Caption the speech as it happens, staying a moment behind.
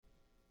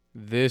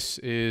This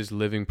is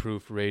Living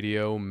Proof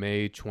Radio,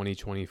 May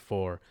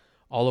 2024.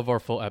 All of our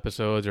full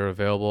episodes are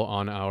available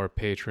on our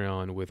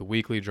Patreon with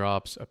weekly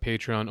drops, a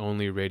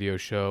Patreon-only radio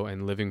show,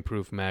 and Living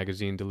Proof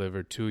magazine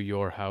delivered to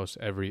your house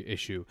every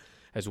issue,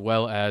 as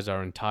well as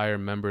our entire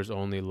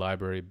members-only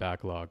library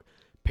backlog.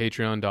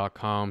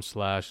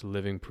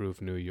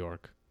 Patreon.com/livingproofnewyork.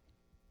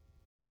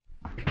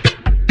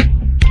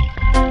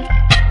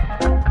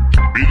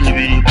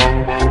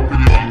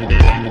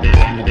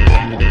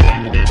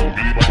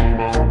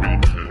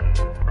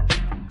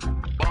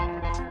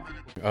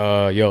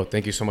 Yo,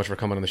 thank you so much for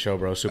coming on the show,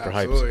 bro. Super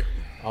Absolutely.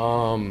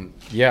 hyped.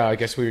 Yeah, I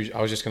guess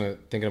I was just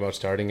thinking about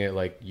starting it.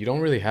 Like, you don't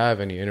really have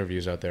any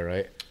interviews out there,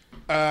 right?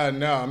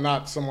 No, I'm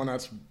not someone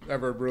that's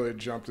ever really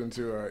jumped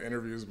into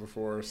interviews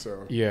before.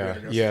 So Yeah.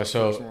 I guess the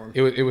first So one.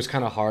 it was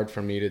kind of hard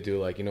for me to do,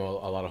 like, a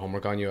lot of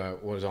homework on you. I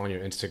was on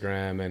your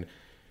Instagram, and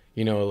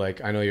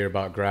like, I know you're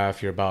about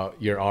graph, you're about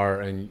your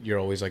art, and you're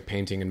always like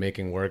painting and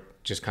making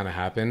work just kind of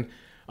happen.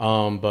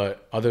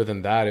 But other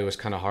than that, it was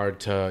kind of hard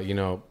to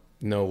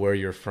know where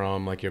you're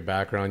from, like your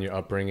background, your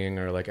upbringing,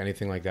 or like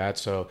anything like that.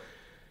 So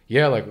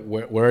yeah, like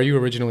where are you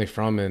originally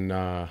from, and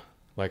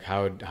like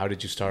how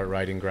did you start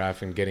writing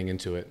graph and getting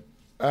into it?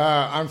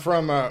 I'm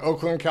from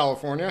Oakland,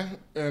 California,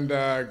 and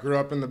grew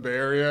up in the Bay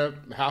Area.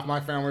 Half my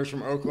family's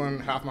from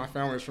Oakland, half my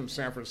family's from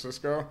San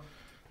Francisco.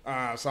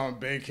 So I'm a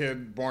Bay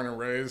kid, born and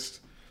raised.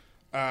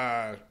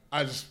 All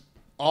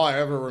I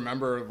ever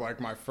remember of like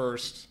my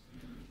first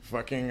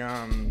fucking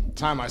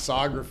time I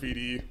saw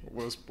graffiti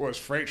was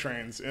freight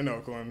trains in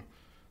Oakland.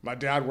 My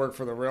dad worked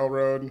for the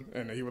railroad,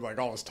 and he would like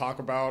always talk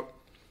about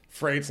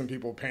freights and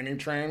people painting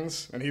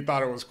trains, and he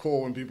thought it was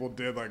cool when people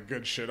did like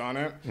good shit on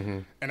it.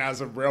 Mm-hmm. And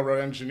as a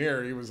railroad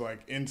engineer, he was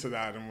like into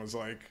that, and was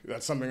like,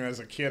 that's something as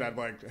a kid I'd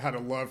like had a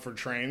love for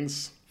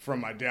trains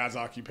from my dad's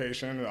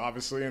occupation,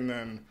 obviously. And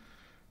then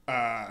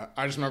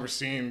I just remember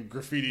seeing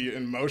graffiti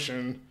in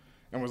motion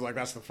and was like,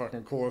 that's the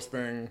fucking coolest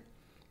thing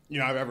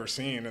I've ever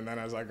seen. And then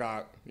as I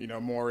got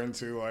more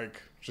into like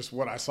just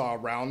what I saw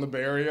around the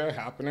Bay Area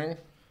happening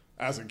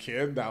as a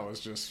kid, that was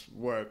just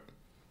what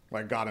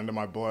like got into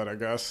my blood, I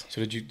guess.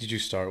 So did you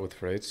start with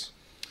freights?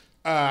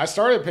 I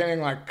started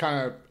painting like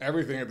kind of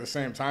everything at the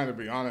same time, to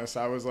be honest.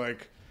 I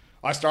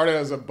started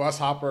as a bus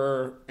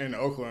hopper in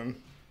Oakland,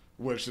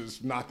 which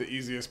is not the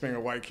easiest being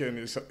a white kid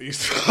in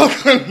East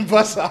Oakland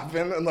bus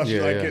hopping, unless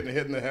you're like getting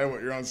hit in the head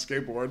with your own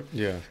skateboard.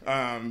 Yeah.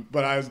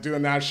 But I was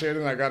doing that shit,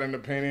 and I got into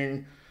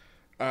painting,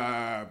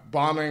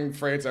 bombing,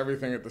 freights,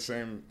 everything at the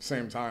same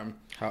time.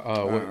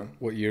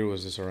 What year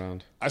was this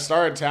around? I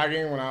started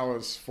tagging when I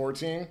was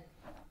 14.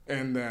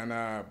 And then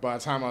by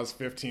the time I was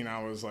 15,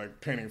 I was like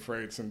painting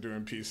freights and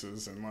doing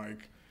pieces, and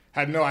like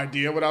had no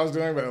idea what I was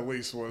doing, but at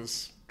least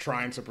was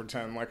trying to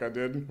pretend like I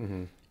did.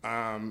 Mm-hmm.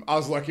 I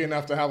was lucky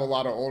enough to have a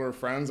lot of older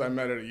friends I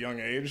met at a young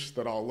age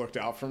that all looked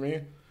out for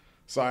me.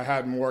 So I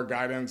had more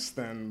guidance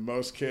than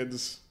most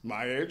kids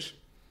my age.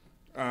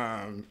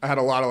 I had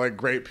a lot of like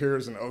great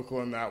peers in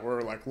Oakland that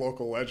were like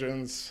local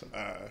legends.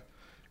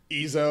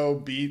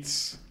 Ezo,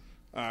 Beats,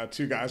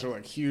 two guys are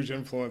like huge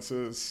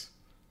influences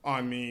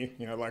on me,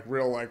 like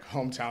real like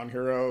hometown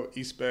hero,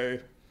 East Bay,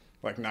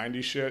 like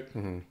 90s shit.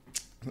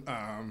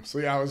 Mm-hmm. So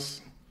yeah,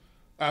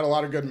 I had a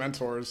lot of good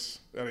mentors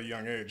at a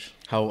young age.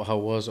 How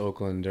was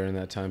Oakland during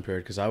that time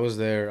period? Because I was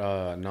there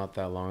not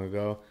that long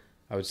ago.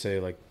 I would say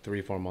like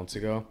 3-4 months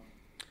ago.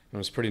 And it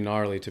was pretty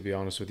gnarly, to be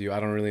honest with you. I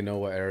don't really know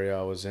what area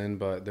I was in,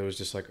 but there was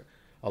just like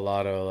a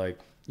lot of like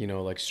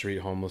like street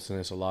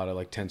homelessness, a lot of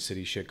like tent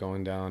city shit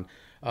going down,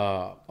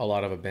 a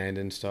lot of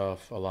abandoned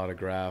stuff, a lot of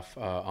graph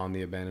on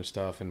the abandoned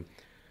stuff. And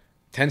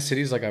tent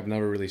cities, like I've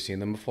never really seen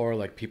them before.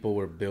 Like people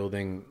were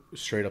building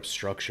straight up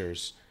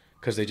structures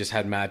because they just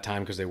had mad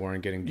time because they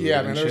weren't getting booted.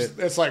 Yeah, man, and shit.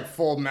 it's like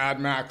full Mad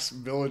Max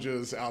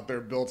villages out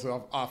there built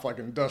off like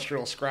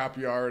industrial scrap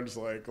yards,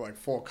 like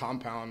full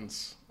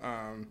compounds.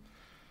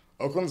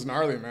 Oakland's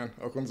gnarly, man.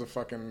 Oakland's a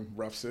fucking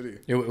rough city.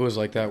 It was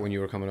like that when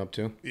you were coming up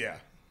too? Yeah.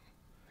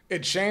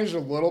 It changed a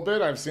little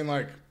bit. I've seen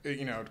like,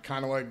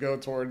 kind of like go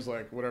towards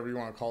like whatever you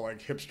want to call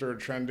like hipster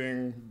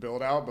trending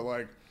build out, but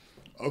like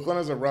Oakland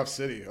is a rough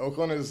city.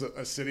 Oakland is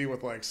a city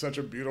with like such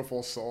a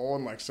beautiful soul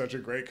and like such a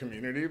great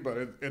community,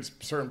 but it's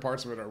certain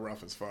parts of it are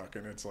rough as fuck,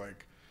 and it's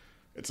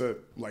a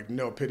like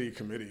no pity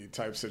committee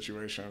type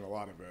situation. A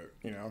lot of it,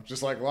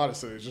 just like a lot of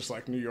cities, just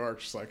like New York,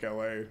 just like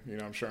LA.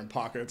 I'm sure in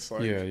pockets.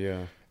 Like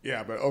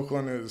yeah. But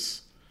Oakland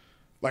is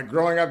like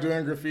growing up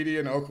doing graffiti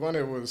in Oakland.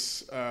 It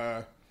was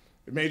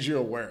it made you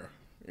aware.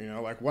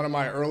 Like one of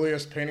my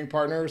earliest painting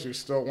partners, who's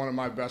still one of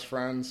my best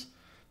friends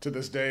to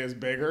this day, is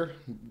Baker.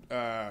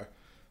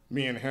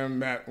 Me and him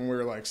met when we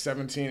were like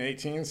 17,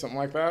 18, something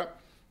like that,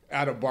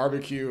 at a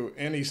barbecue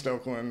in East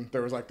Oakland.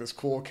 There was like this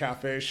cool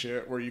cafe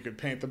shit where you could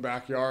paint the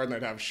backyard and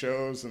they'd have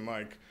shows, and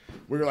like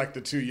we were like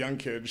the two young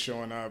kids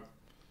showing up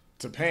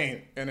to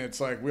paint. And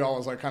it's like we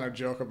always like kind of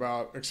joke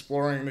about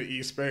exploring the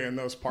East Bay and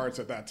those parts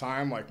at that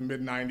time, like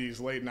mid 90s,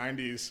 late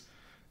 90s.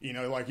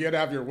 Like you had to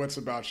have your wits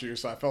about you.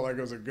 So I felt like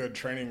it was a good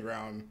training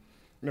ground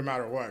no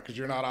matter what, because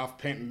you're not off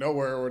painting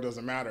nowhere where it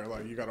doesn't matter.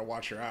 Like, you got to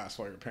watch your ass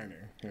while you're painting.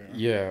 You know?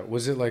 Yeah.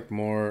 Was it like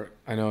more?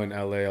 I know in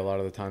LA, a lot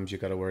of the times you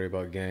got to worry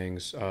about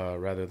gangs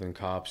rather than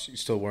cops. You're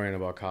still worrying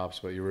about cops,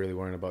 but you're really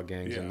worrying about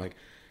gangs and like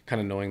kind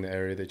of knowing the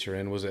area that you're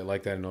in. Was it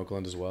like that in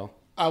Oakland as well?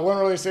 I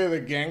wouldn't really say the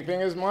gang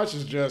thing as much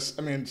as just,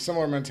 I mean,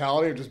 similar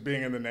mentality of just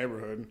being in the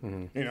neighborhood.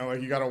 Mm-hmm. You know,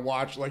 like you got to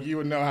watch, like you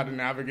would know how to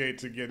navigate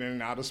to get in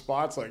and out of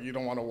spots. Like you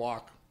don't want to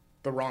walk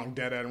the wrong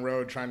dead end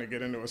road trying to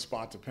get into a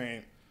spot to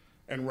paint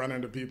and run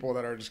into people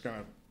that are just going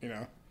to, you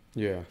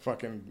know,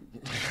 fucking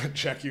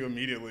check you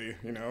immediately,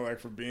 you know, like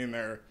for being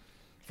there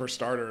for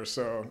starters.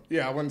 So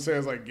yeah, I wouldn't say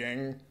it's like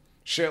gang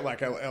shit.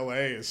 Like LA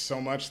is so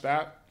much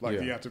that,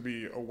 like you have to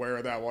be aware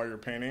of that while you're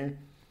painting.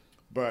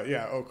 But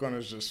yeah, Oakland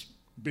is just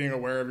being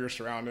aware of your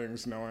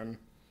surroundings, knowing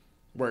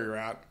where you're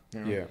at. You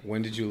know? Yeah.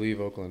 When did you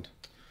leave Oakland?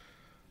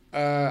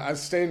 I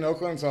stayed in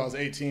Oakland until I was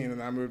 18, and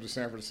then I moved to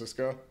San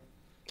Francisco.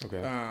 Okay.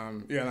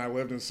 And I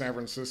lived in San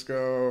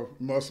Francisco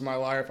most of my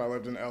life. I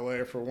lived in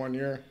LA for 1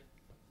 year.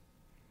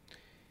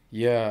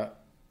 Yeah.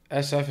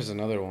 SF is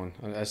another one.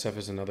 SF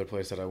is another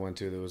place that I went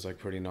to that was like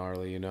pretty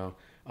gnarly, you know.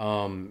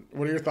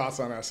 What are your thoughts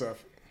on SF?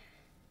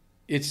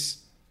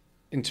 It's,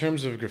 in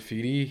terms of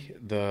graffiti,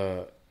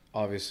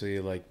 obviously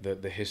like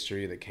the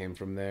history that came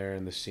from there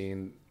and the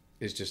scene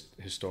is just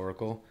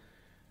historical.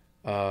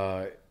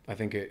 I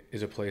think it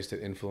is a place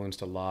that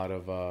influenced a lot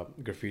of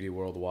graffiti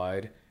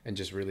worldwide and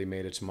just really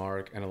made its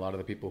mark. And a lot of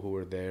the people who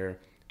were there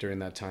during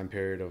that time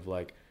period of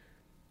like,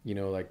 you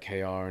know, like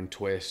KR and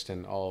Twist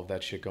and all of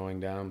that shit going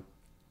down,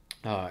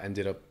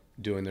 ended up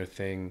doing their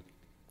thing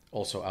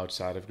also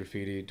outside of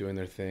graffiti, doing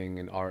their thing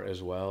in art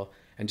as well.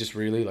 And just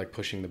really like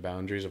pushing the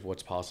boundaries of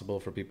what's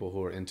possible for people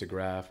who are into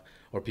graph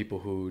or people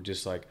who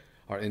just like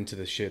are into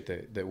the shit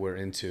that we're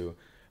into.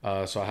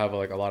 So I have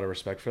like a lot of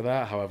respect for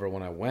that. However,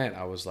 when I went,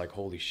 I was like,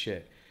 holy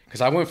shit.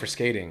 Because I went for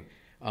skating.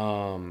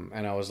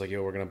 And I was like,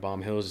 yo, we're going to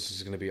bomb hills. This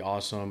is going to be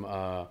awesome.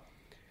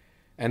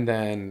 And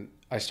then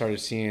I started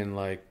seeing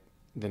like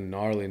the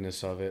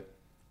gnarliness of it.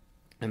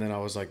 And then I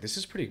was like, this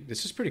is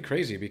pretty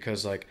crazy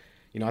because like,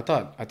 you know, I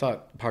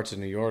thought parts of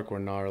New York were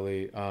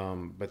gnarly.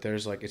 But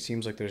there's like, it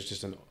seems like there's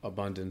just an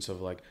abundance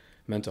of like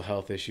mental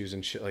health issues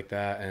and shit like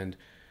that. And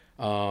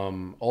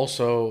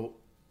also,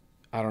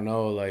 I don't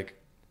know, like,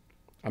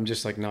 I'm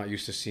just like not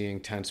used to seeing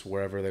tents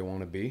wherever they want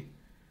to be.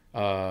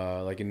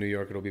 Like in New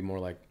York, it'll be more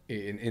like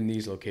in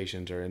these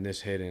locations or in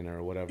this hidden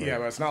or whatever. Yeah,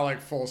 but it's not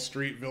like full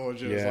street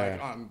villages like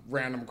on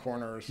random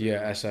corners.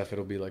 Yeah, SF,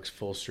 it'll be like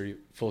full street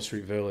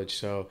village.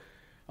 So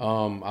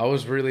I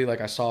was really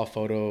like, I saw a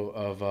photo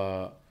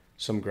of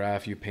some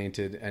graph you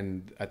painted,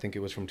 and I think it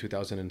was from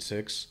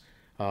 2006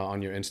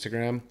 on your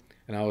Instagram.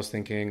 And I was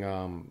thinking,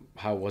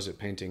 how was it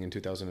painting in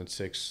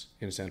 2006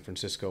 in San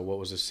Francisco? What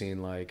was the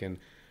scene like? And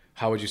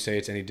how would you say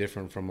it's any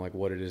different from like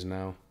what it is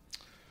now?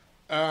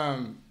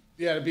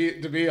 Yeah,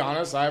 to be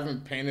honest, I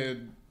haven't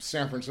painted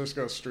San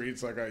Francisco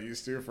streets like I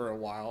used to for a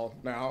while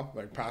now,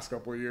 like past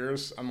couple of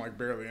years. I'm like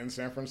barely in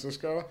San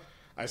Francisco.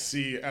 I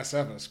see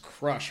SF as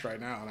crushed right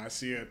now, and I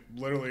see it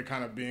literally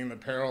kind of being the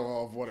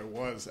parallel of what it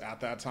was at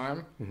that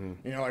time. Mm-hmm.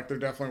 You know, like there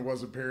definitely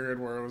was a period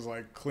where it was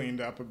like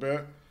cleaned up a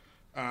bit.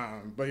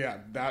 But yeah,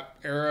 that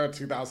era,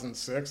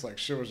 2006, like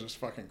shit was just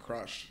fucking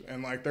crushed.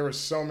 And like there was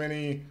so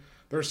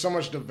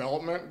much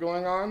development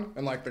going on,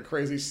 and like the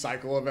crazy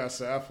cycle of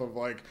SF of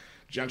like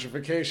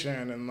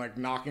gentrification and like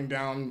knocking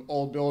down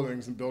old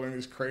buildings and building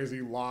these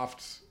crazy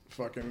loft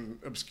fucking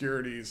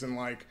obscurities, and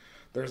like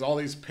there's all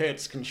these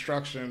pits,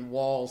 construction,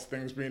 walls,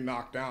 things being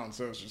knocked down.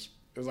 So it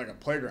was like a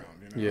playground,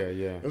 you know?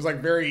 Yeah. It was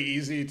like very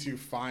easy to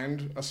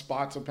find a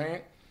spot to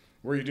paint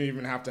where you didn't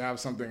even have to have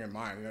something in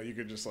mind. You know, you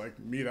could just like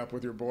meet up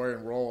with your boy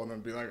and roll and then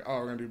be like, oh,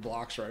 we're gonna do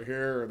blocks right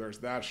here, or there's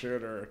that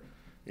shit, or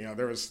you know,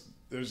 it was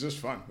just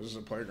fun. It was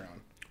a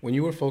playground. When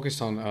you were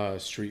focused on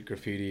street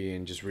graffiti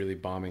and just really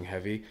bombing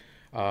heavy,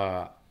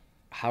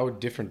 how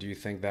different do you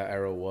think that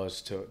era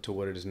was to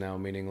what it is now?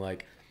 Meaning,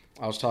 like,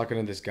 I was talking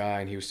to this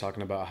guy, and he was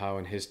talking about how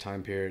in his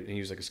time period, and he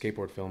was like a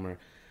skateboard filmer,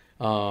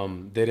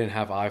 they didn't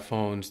have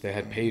iPhones, they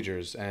had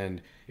pagers,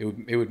 and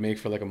it would make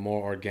for like a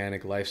more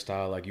organic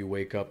lifestyle. Like you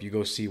wake up, you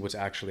go see what's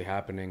actually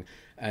happening,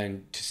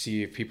 and to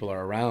see if people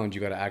are around,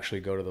 you got to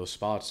actually go to those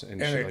spots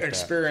and shit like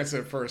experience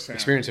that. It firsthand.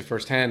 Experience it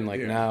firsthand.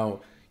 Like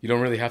now, you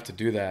don't really have to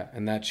do that,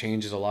 and that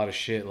changes a lot of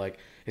shit. Like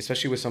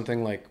especially with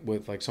something like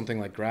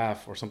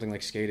graph or something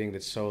like skating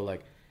that's so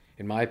like,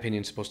 in my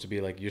opinion, supposed to be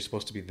like you're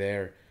supposed to be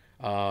there.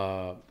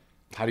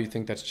 How do you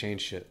think that's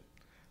changed shit?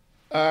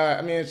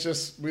 I mean, it's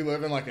just we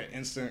live in like an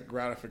instant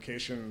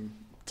gratification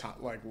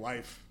like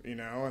life, you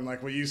know, and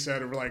like what you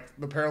said, like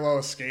the parallel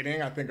of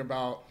skating. I think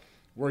about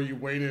where you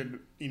waited,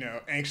 you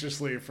know,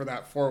 anxiously for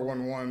that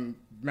 411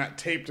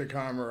 tape to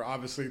come, or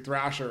obviously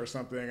Thrasher or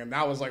something, and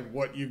that was like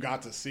what you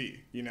got to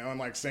see, you know, and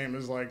like same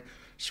as like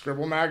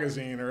Scribble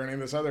magazine or any of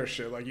this other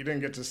shit. Like you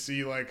didn't get to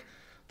see like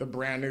the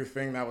brand new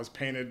thing that was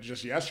painted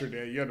just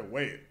yesterday. You had to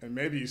wait, and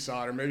maybe you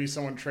saw it, or maybe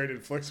someone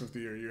traded flicks with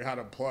you, or you had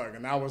a plug,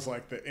 and that was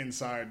like the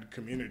inside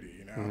community,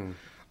 you know. Mm-hmm.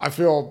 I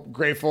feel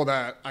grateful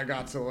that I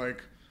got to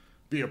like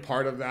be a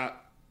part of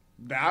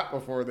that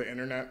before the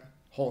internet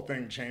whole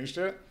thing changed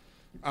it.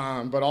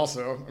 But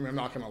also, I mean, I'm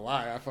not gonna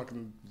lie, I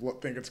fucking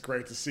think it's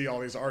great to see all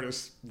these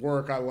artists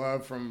work I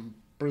love from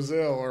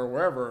Brazil or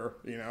wherever.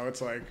 You know,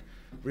 it's like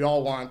we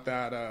all want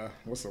that.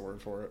 What's the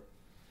word for it?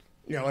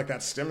 You know, like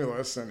that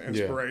stimulus and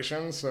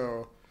inspiration. Yeah.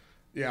 So,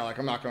 yeah, like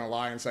I'm not gonna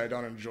lie and say I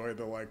don't enjoy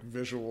the like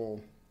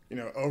visual, you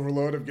know,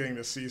 overload of getting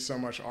to see so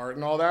much art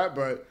and all that.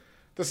 But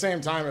at the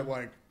same time,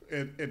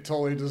 it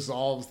totally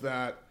dissolves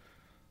that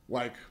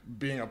like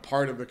being a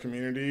part of the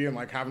community and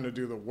like having to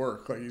do the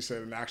work, like you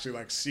said, and actually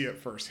like see it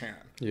firsthand.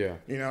 Yeah.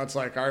 You know, it's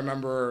like I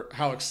remember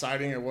how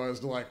exciting it was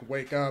to like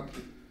wake up.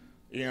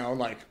 You know,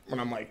 like when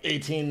I'm like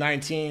 18,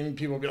 19,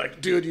 people be like,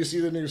 dude, you see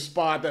the new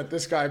spot that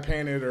this guy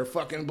painted or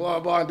fucking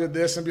blah, blah, did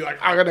this, and be like,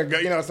 I'm going to go.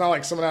 You know, it's not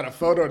like someone had a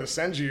photo to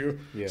send you.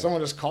 Yeah.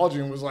 Someone just called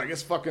you and was like,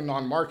 it's fucking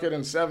on Market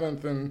and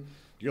 7th. And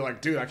you're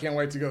like, dude, I can't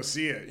wait to go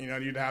see it. You know,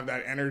 you'd have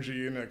that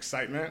energy and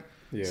excitement.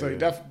 Yeah, so you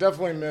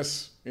definitely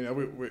miss, you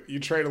know, you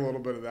trade a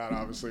little bit of that,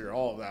 obviously, or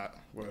all of that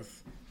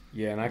with.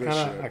 Yeah, and I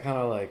kind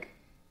of like,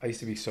 I used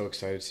to be so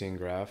excited seeing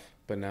Graph.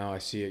 But now I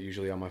see it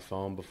usually on my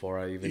phone before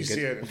I even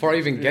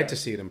get to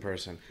see it in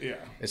person. Yeah,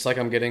 it's like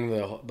I'm getting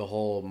the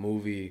whole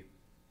movie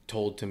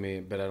told to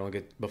me, but I don't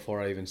get before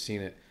I even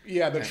seen it.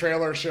 Yeah, the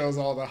trailer shows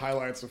all the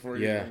highlights before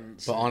you. Yeah,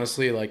 but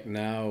honestly, like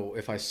now,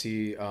 if I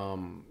see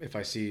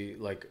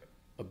like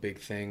a big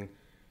thing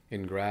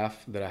in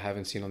Graph that I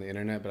haven't seen on the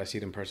internet, but I see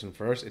it in person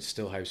first, it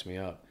still hypes me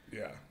up.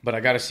 Yeah, but I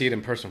got to see it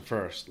in person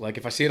first. Like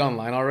if I see it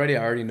online already,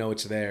 I already know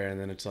it's there,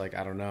 and then it's like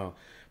I don't know,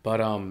 but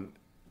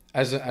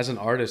As an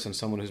artist and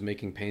someone who's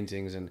making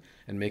paintings and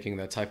making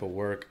that type of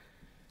work,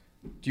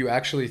 do you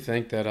actually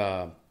think that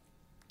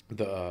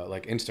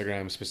like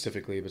Instagram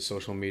specifically, but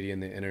social media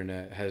and the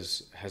internet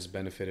has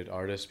benefited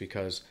artists?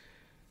 Because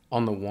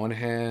on the one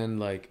hand,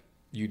 like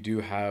you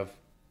do have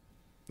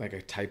like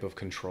a type of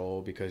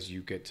control because you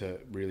get to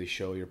really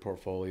show your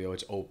portfolio.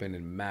 It's open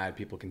and mad.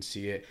 People can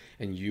see it,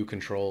 and you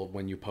control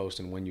when you post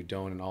and when you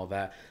don't and all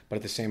that. But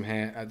at the same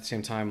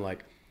time,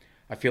 like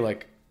I feel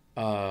like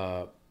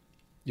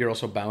you're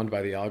also bound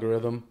by the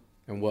algorithm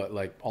and what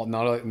like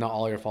not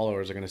all your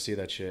followers are going to see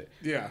that shit.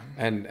 Yeah.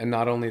 And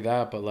not only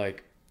that, but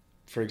like,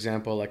 for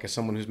example, like as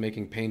someone who's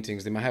making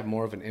paintings, they might have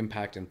more of an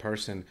impact in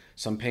person.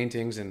 Some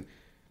paintings and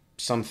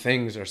some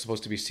things are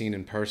supposed to be seen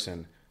in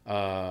person.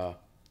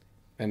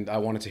 And I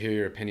wanted to hear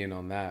your opinion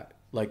on that.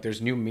 Like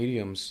there's new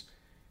mediums.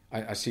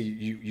 I see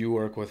you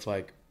work with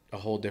like a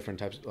whole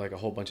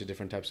bunch of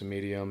different types of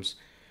mediums.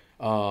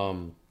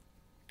 Acrylic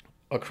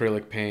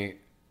paint,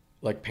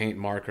 like paint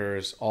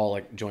markers, all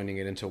like joining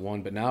it into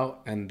one. But now,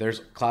 and there's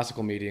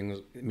classical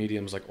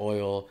mediums like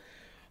oil,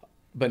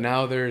 but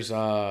now there's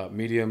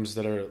mediums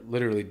that are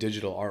literally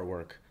digital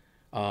artwork.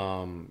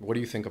 What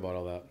do you think about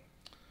all that?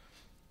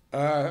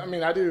 I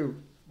mean, I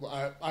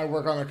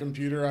work on a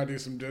computer. I do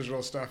some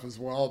digital stuff as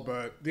well.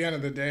 But at the end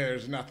of the day,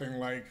 there's nothing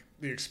like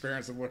the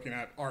experience of looking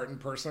at art in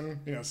person,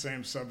 you know,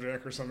 same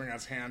subject or something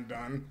that's hand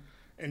done.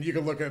 And you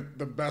could look at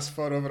the best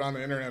photo of it on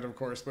the internet, of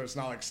course, but it's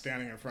not like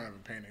standing in front of a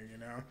painting, you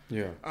know?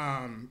 Yeah.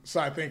 So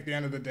I think at the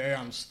end of the day,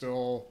 I'm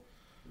still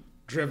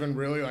driven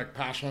really like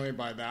passionately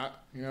by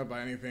that, you know,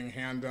 by anything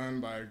hand done,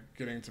 by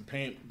getting to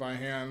paint by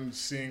hand,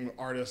 seeing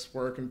artists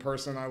work in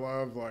person I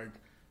love. Like,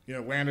 you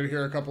know, landed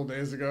here a couple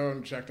days ago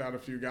and checked out a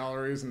few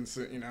galleries and,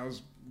 you know, it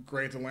was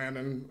great to land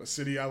in a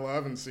city I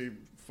love and see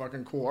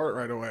fucking cool art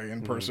right away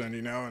in person,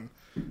 you know, and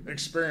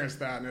experience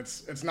that. And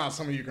it's not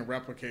something you can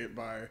replicate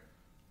by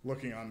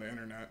looking on the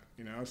internet,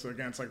 you know. So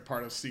again, it's like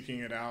part of seeking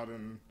it out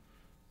and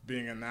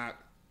being in that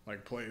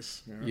like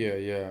place, you know?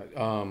 Yeah.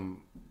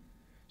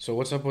 So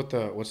what's up with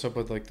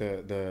like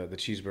the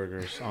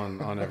cheeseburgers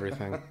on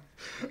everything?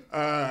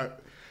 To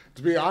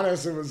be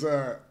honest, it was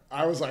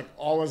I was like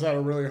always had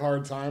a really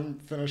hard time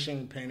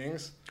finishing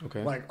paintings,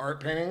 like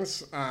art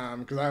paintings,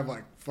 because I have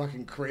like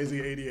fucking crazy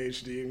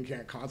ADHD and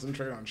can't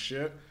concentrate on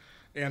shit.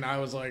 And I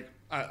was like,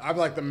 I'm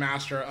like the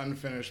master of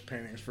unfinished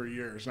paintings for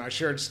years. And I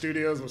shared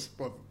studios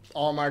with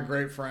all my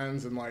great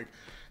friends and like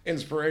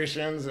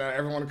inspirations and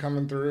everyone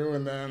coming through.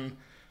 And then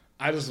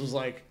I just was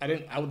like,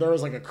 there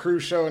was like a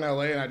cruise show in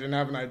LA and I didn't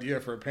have an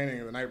idea for a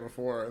painting the night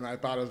before. And I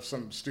thought of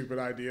some stupid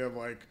idea of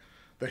like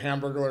the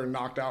Hamburglar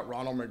knocked out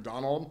Ronald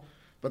McDonald.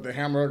 But the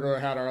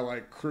Hamburglar had our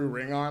like crew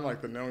ring on,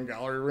 like the known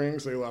gallery ring.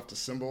 So he left a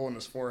symbol in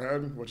his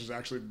forehead, which is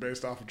actually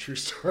based off a true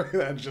story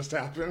that just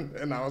happened.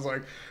 And I was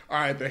like, all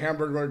right, the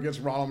Hamburglar gets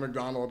Ronald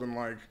McDonald and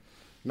like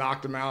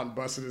knocked him out and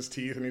busted his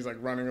teeth. And he's like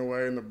running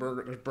away and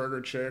there's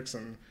burger chicks.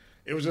 And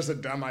it was just a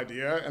dumb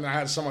idea. And I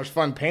had so much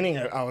fun painting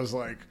it. I was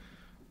like,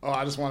 oh,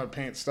 I just want to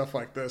paint stuff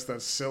like this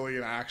that's silly.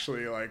 And I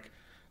actually like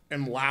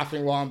am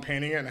laughing while I'm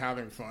painting it and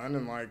having fun.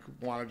 And like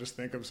want to just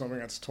think of something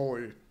that's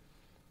totally,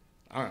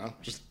 I don't know,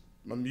 just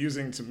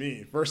amusing to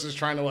me versus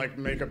trying to like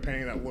make a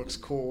painting that looks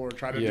cool or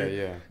try to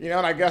you know.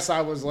 And I guess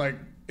I was like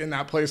in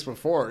that place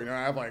before, you know.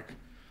 I have like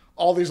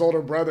all these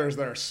older brothers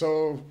that are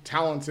so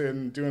talented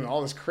and doing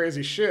all this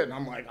crazy shit, and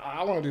I'm like,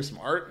 I want to do some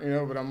art, you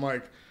know, but I'm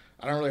like,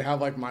 I don't really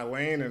have like my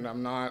lane, and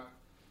I'm not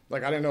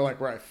like, I didn't know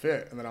like where I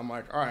fit. And then I'm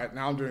like, all right,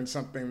 now I'm doing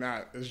something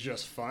that is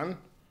just fun,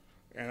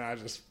 and I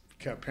just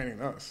kept painting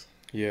those.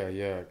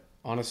 Yeah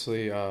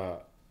honestly,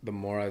 the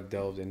more I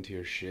delved into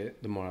your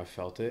shit, the more I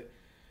felt it.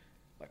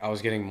 Like I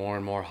was getting more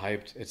and more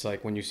hyped. It's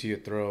like when you see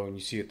it throw and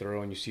you see it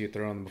throw and you see it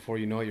throw, and before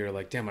you know it, you're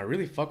like, damn, I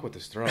really fuck with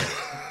this throw.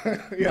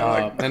 Yeah,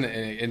 like And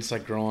it's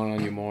like growing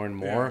on you more and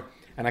yeah, more.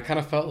 And I kind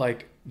of felt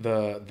like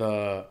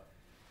the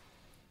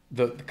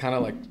kind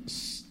of like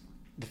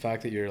the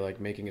fact that you're like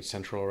making it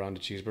central around a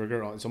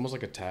cheeseburger. It's almost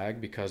like a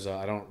tag because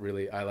I don't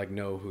really I like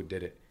know who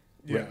did it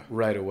yeah,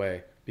 right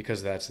away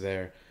because that's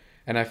there.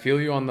 And I feel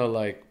you on the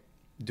like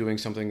doing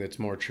something that's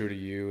more true to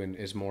you and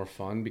is more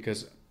fun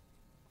because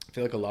I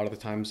feel like a lot of the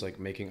times like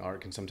making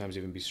art can sometimes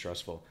even be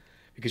stressful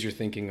because you're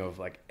thinking of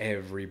like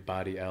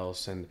everybody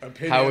else and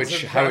opinions and how it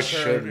pressure,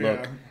 should yeah,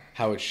 look,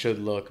 how it should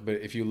look.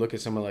 But if you look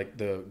at someone like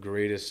the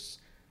greatest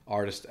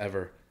artist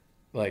ever,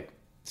 like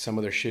some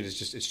of their shit is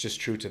just it's just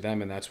true to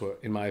them, and that's what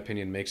in my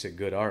opinion makes it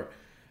good art.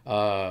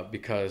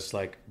 Because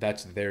like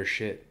that's their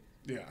shit.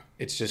 yeah.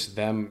 It's just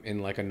them in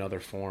like another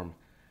form.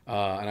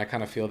 And I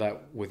kind of feel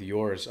that with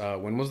yours.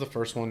 When was the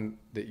first one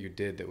that you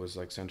did that was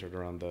like centered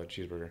around the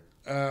cheeseburger?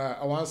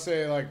 I want to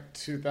say like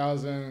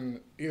 2000,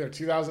 either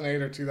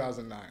 2008 or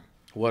 2009.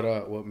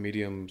 What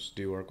mediums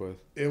do you work with?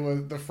 It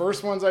was the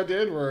first ones I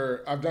did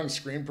were I've done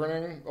screen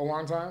printing a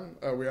long time.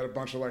 We had a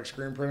bunch of like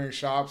screen printing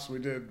shops. We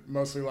did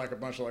mostly like a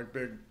bunch of like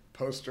big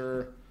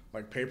poster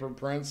like paper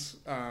prints.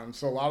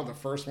 So a lot of the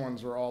first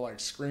ones were all like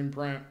screen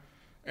print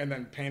and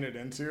then painted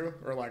into,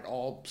 or like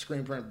all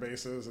screen print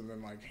bases and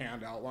then like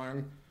hand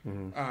outline.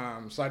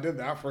 So I did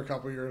that for a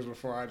couple of years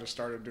before I just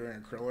started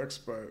doing acrylics.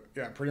 But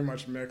yeah, pretty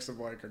much mix of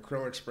like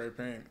acrylic spray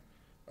paint,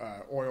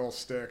 oil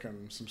stick,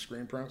 and some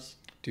screen prints.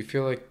 Do you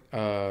feel like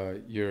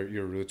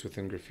your roots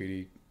within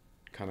graffiti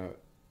kind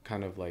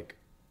of like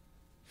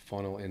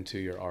funnel into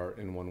your art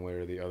in one way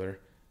or the other?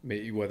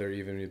 Maybe whether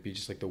even it be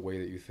just like the way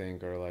that you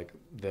think or like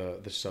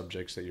the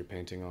subjects that you're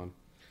painting on.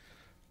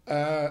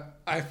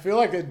 I feel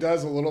like it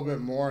does a little bit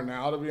more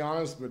now, to be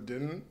honest, but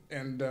didn't.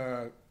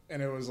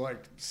 And it was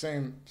like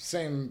same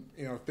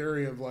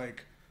theory of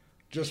like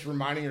just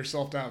reminding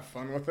yourself to have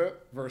fun with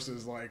it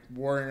versus like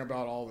worrying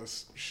about all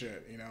this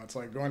shit. It's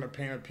like going to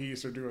paint a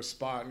piece or do a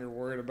spot and you're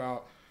worried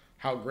about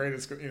how great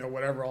it's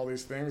whatever all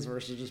these things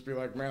versus just be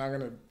like, man, I'm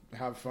gonna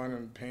have fun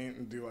and paint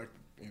and do like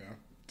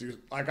do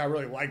like I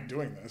really like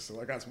doing this, so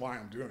like that's why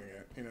I'm doing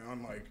it.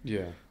 And like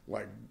Yeah.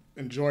 like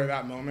enjoy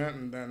that moment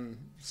and then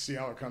see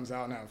how it comes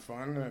out and have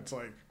fun. And it's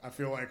like I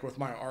feel like with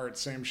my art,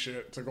 same shit.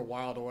 It took a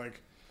while to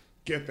like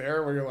get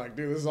there where you're like,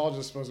 dude, this is all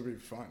just supposed to be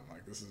fun.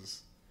 Like this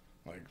is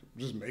like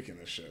just making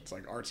this shit. It's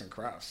like arts and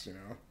crafts.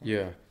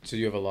 Yeah. So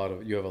you have a lot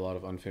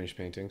of unfinished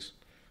paintings.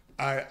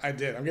 I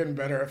did. I'm getting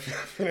better at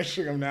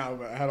finishing them now,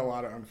 but I had a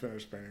lot of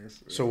unfinished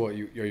paintings. So what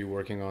you are you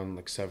working on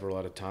like several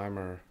at a time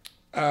or?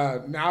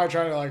 Now I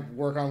try to like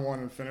work on one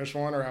and finish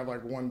one, or have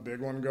like one big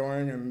one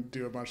going and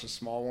do a bunch of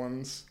small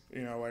ones.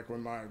 Like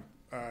when my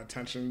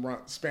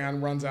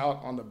span runs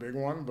out on the big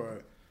one.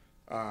 But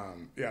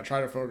yeah, try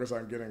to focus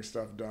on getting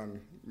stuff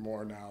done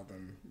more now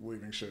than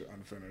leaving shit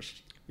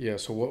unfinished. Yeah.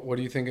 So what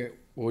do you think?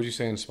 What would you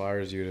say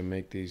inspires you to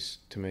make these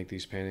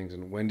paintings?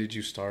 And when did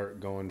you start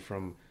going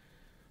from?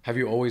 Have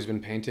you always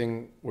been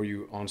painting? Were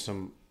you on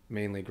some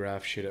mainly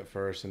graph shit at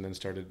first, and then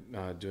started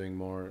doing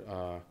more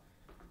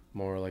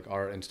like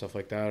art and stuff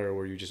like that, or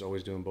were you just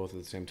always doing both at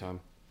the same time?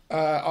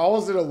 I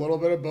always did a little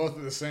bit of both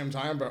at the same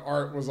time, but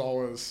art was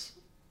always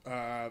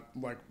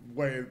like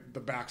way the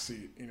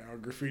backseat.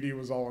 Graffiti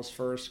was always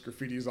first.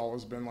 Graffiti's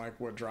always been like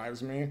what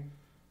drives me.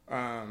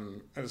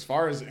 As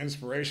far as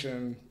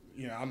inspiration,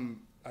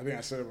 I think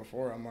I said it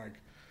before. I'm like,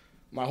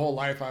 my whole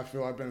life I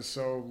feel I've been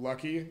so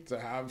lucky to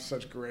have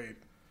such great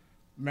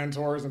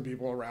mentors and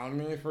people around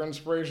me for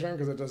inspiration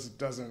because it just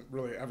doesn't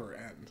really ever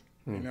end.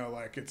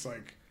 Like it's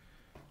like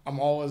I'm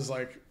always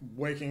like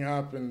waking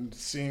up and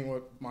seeing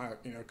what my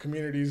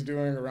community's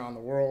doing around the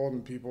world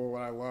and people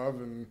what I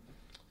love and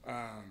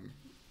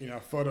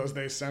photos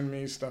they send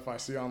me, stuff I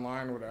see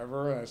online,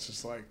 whatever. And it's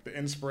just like the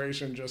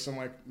inspiration just in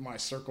like my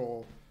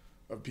circle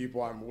of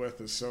people I'm with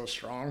is so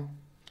strong.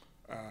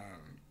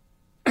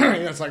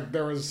 It's like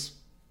there was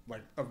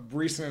like a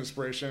recent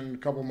inspiration a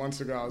couple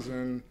months ago. I was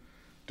in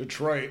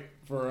Detroit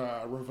for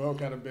Revoke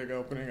had a big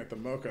opening at the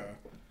Mocha.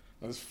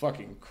 It was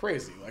fucking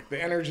crazy. Like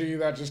the energy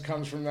that just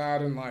comes from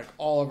that, and like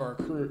all of our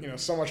crew,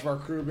 so much of our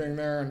crew being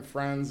there and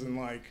friends, and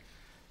like,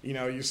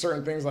 you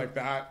certain things like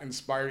that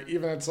inspire.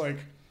 Even it's like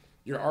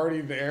you're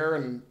already there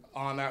and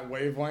on that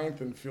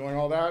wavelength and feeling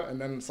all that, and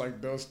then it's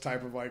like those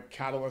type of like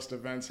catalyst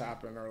events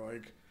happen, or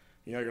like,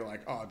 you're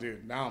like, oh,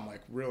 dude, now I'm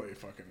like really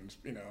fucking,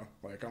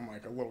 like I'm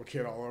like a little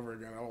kid all over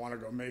again. I want to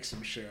go make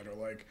some shit,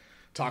 or like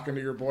talking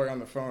to your boy on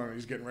the phone and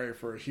he's getting ready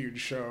for a huge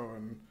show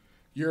and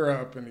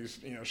Europe and he's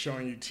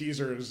showing you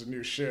teasers and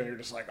new shit and you're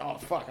just like, oh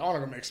fuck, I want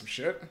to go make some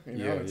shit.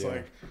 It's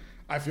like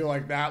I feel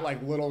like that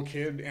like little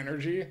kid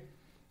energy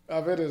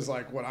of it is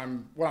like what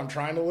I'm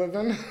trying to live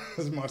in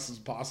as much as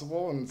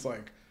possible. And it's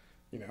like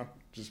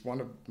just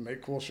want to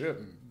make cool shit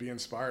and be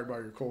inspired by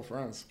your cool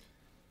friends.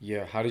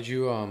 Yeah. How did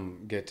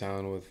you get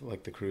down with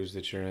like the crews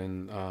that you're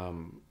in?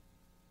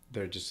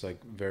 They're just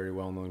like very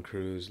well known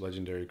crews,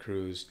 legendary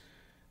crews.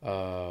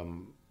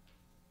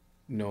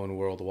 known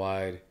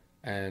worldwide,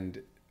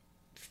 and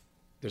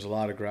there's a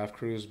lot of graph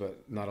crews,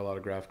 but not a lot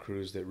of graph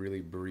crews that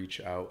really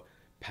breach out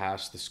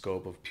past the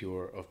scope of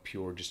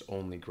pure just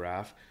only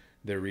graph.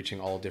 They're reaching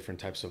all different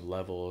types of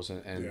levels,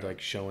 and Yeah. like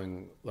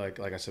showing like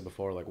I said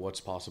before, like what's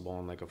possible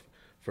on like a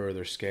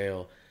further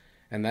scale,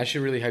 and that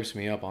shit really hypes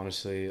me up,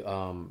 honestly,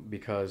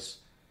 because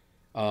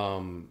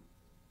um,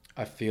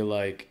 I feel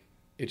like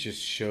it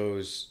just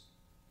shows,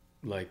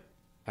 like,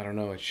 I don't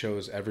know, it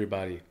shows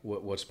everybody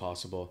what's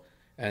possible,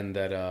 and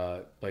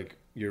that like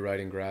you're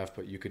writing graph,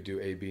 but you could do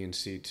A, B, and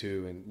C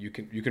too, and you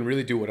can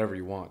really do whatever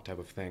you want, type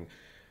of thing.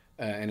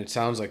 And it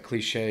sounds like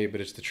cliche,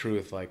 but it's the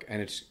truth. Like,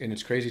 and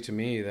it's crazy to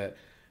me that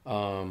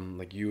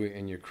like you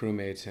and your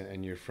crewmates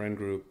and your friend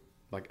group,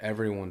 like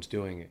everyone's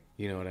doing it.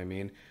 You know what I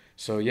mean?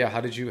 So yeah, how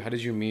did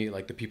you meet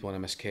like the people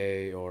in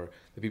MSK or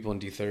the people in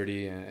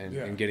D30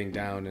 Yeah. and getting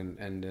down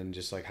and then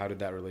just like how did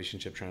that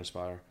relationship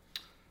transpire?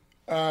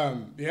 Yeah,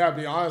 to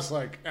be honest,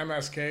 like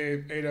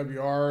MSK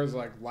AWR is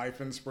like life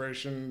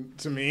inspiration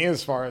to me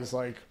as far as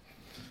like,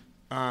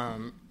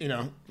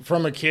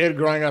 from a kid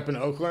growing up in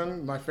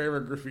Oakland, my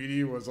favorite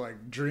graffiti was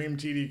like Dream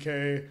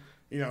TDK,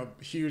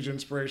 huge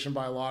inspiration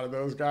by a lot of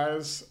those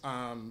guys.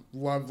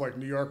 Loved like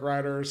New York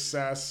Riders,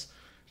 Cess,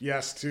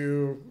 Yes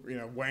To,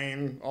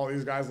 Wayne, all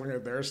these guys looking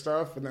at their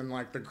stuff. And then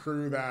like the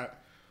crew that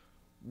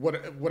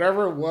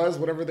whatever it was,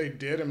 whatever they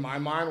did in my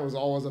mind was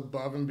always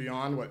above and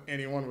beyond what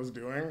anyone was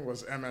doing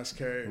was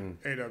MSK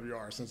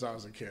AWR since I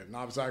was a kid. And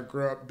obviously I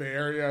grew up Bay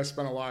Area. I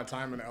spent a lot of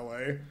time in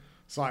LA.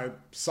 So I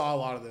saw a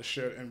lot of this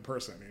shit in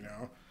person.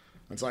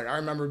 It's like I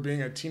remember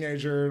being a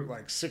teenager,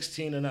 like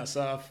 16 in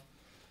SF,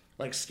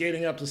 like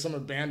skating up to some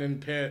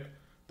abandoned pit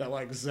that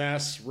like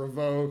Zest,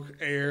 Revoke,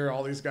 Air,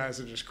 all these guys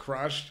had just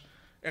crushed,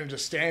 and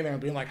just standing there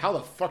and being like, how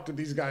the fuck did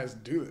these guys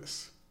do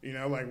this?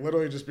 Like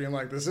literally just being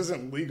like, this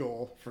isn't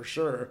legal for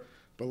sure,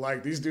 but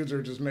like these dudes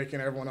are just making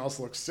everyone else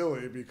look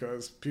silly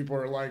because people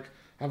are like,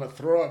 have a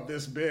throw up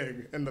this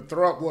big and the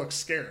throw up looks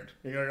scared.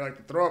 Like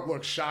the throw up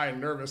looks shy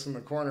and nervous in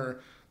the corner.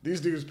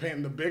 These dudes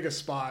painting the biggest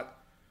spot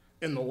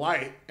in the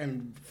light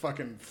and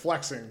fucking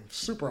flexing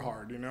super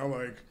hard,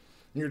 like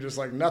you're just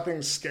like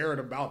nothing's scared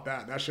about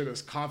that. That shit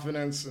is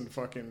confidence and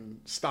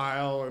fucking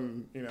style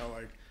and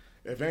like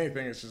if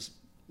anything it's just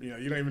you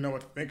don't even know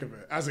what to think of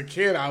it. As a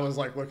kid I was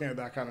like looking at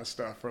that kind of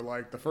stuff, or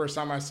like the first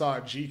time I saw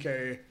a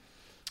GK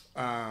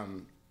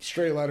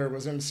straight letter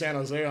was in San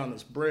Jose on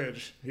this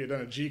bridge. He had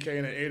done a GK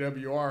and an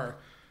AWR,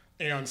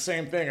 and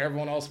same thing,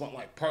 everyone else went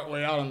like part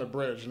way out on the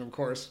bridge, and of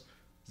course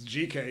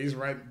GK, he's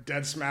right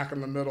dead smack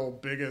in the middle,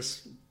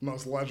 biggest,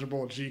 most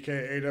legible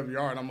GK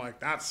AWR, and I'm like,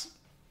 that's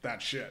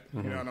that shit,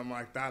 and I'm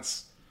like,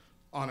 that's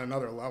on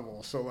another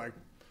level. So like,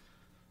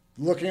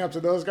 looking up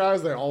to those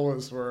guys, they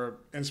always were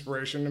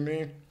inspiration to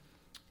me.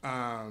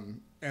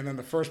 And then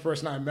the first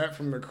person I met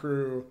from the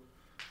crew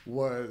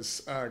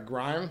was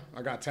Grime.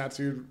 I got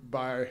tattooed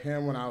by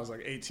him when I was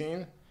like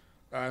 18.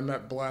 I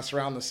met Bless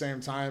around the same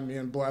time. Me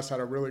and Bless had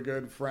a really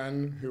good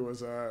friend who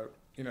was a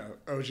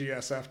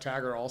OGSF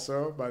tagger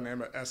also by the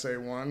name of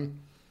SA1.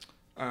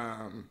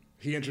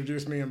 He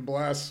introduced me and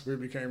Bless. We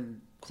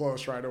became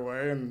close right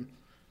away, and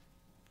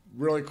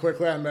really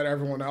quickly I met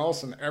everyone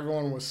else, and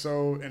everyone was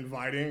so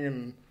inviting.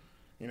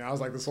 And I was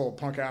like this little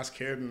punk ass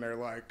kid, and they're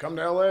like, come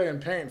to LA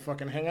and paint,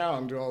 fucking hang out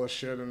and do all this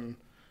shit. And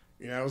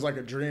it was like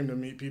a dream to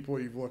meet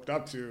people you've looked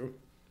up to,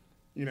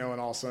 and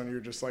all of a sudden you're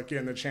just like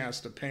getting the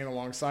chance to paint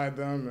alongside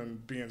them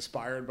and be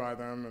inspired by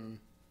them,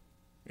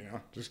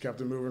 and just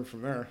kept it moving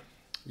from there.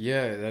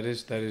 Yeah, that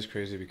is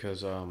crazy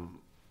because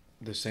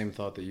the same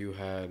thought that you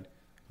had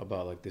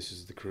about like this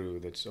is the crew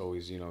that's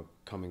always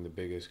coming the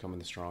biggest, coming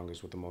the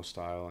strongest with the most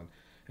style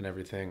and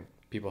everything.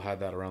 People had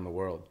that around the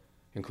world,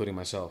 including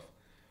myself.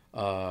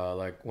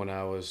 Like when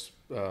I was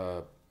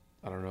I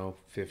don't know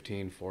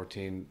 15,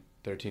 14,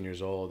 13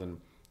 years old,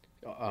 and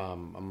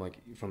I'm like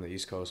from the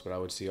East Coast, but I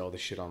would see all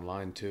this shit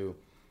online too,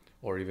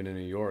 or even in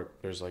New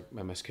York. There's like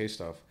MSK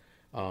stuff.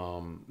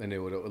 And it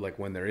would like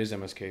when there is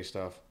MSK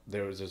stuff,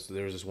 there was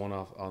this one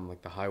off on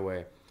like the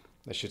highway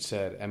that shit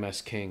said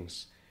MS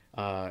Kings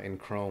in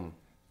chrome,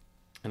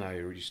 and I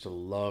used to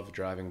love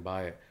driving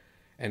by it,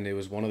 and it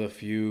was one of the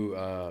few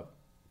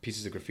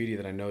pieces of graffiti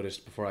that I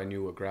noticed before I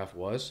knew what graph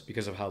was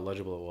because of how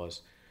legible it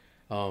was.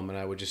 And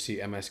I would just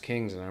see MS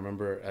Kings, and I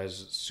remember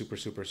as super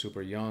super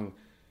super young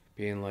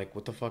being like,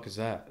 what the fuck is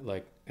that?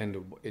 Like, and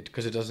it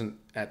because it doesn't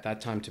at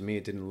that time to me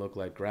it didn't look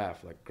like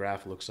graph. Like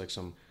graph looks like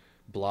some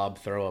blob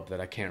throw up that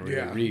I can't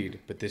really read,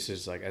 but this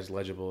is like as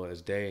legible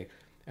as day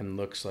and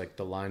looks like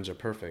the lines are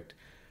perfect.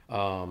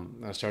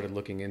 I started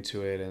looking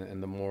into it,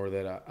 and the more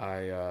that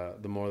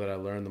the more that I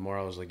learned, the more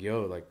I was like,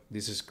 yo, like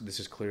this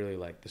is clearly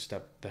like the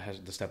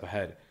step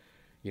ahead.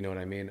 You know what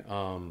I mean?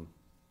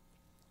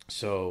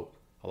 So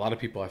a lot of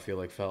people I feel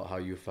like felt how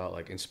you felt,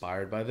 like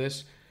inspired by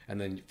this, and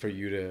then for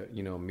you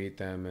to meet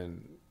them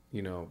and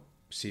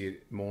see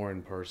it more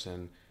in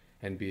person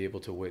and be able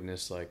to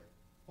witness like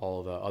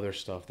all the other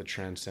stuff that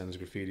transcends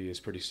graffiti is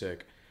pretty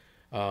sick.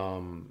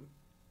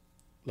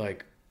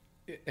 Like,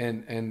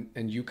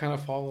 and you kind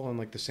of follow on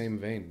like the same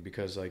vein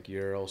because like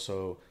you're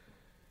also,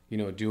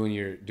 doing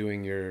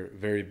your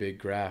very big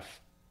graph,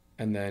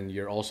 and then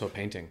you're also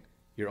painting.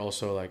 You're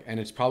also like, and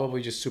it's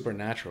probably just super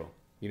natural.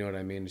 You know what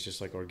I mean? It's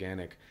just like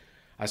organic.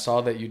 I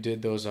saw that you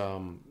did those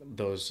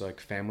like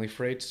family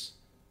freights,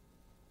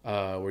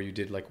 where you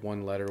did like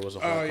one letter was a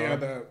whole Oh yeah,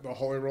 car. the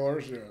holy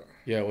rollers. Yeah.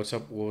 Yeah, what's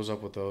up? What was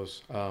up with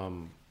those?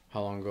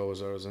 How long ago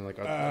was those? And like,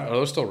 are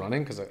those still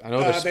running? Because I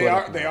know they're They split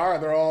are. up They now. are.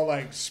 They're all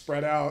like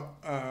spread out,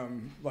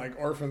 like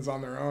orphans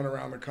on their own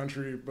around the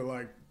country. But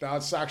like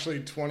that's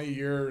actually 20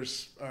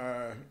 years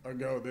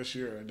ago this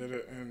year. I did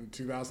it in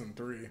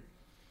 2003,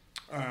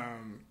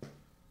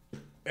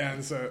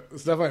 and so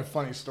it's definitely a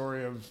funny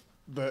story of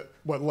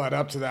what led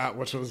up to that,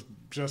 which was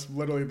just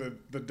literally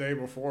the day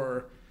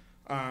before.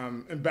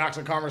 And back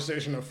to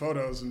conversation of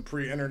photos and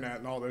pre-internet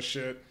and all this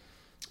shit.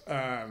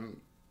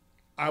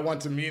 I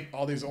went to meet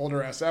all these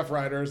older SF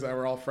writers that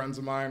were all friends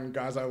of mine,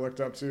 guys I looked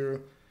up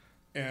to,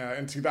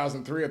 in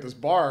 2003 at this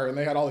bar, and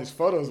they had all these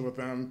photos with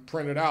them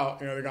printed out.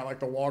 They got like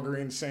the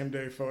Walgreens same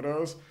day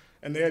photos,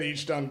 and they had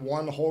each done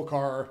one whole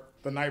car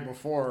the night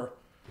before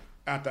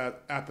at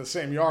the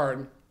same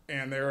yard,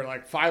 and there were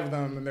like five of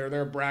them, and they're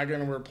there bragging,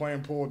 and we were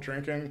playing pool,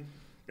 drinking,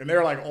 and they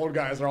were like old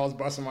guys. They're always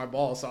busting my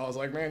balls, so I was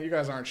like, man, you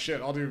guys aren't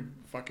shit. I'll do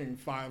fucking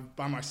five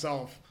by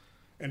myself,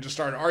 and just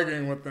started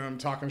arguing with them,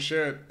 talking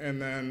shit,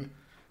 and then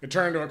it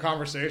turned into a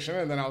conversation,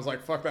 and then I was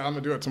like, fuck that, I'm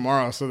gonna do it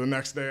tomorrow. So the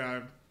next day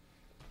I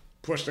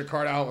pushed a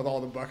cart out with all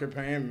the bucket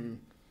paint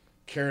and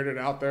carried it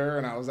out there,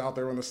 and I was out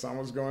there when the sun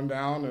was going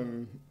down,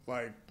 and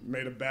like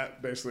made a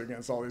bet basically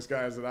against all these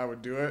guys that I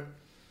would do it.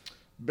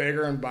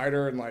 Baker and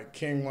Biter and like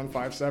King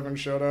 157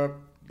 showed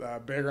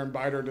up. Baker and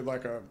Biter did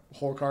like a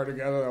whole car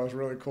together. That was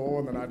really cool.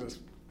 And then I just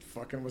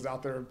fucking was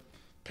out there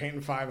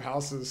painting 5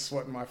 houses,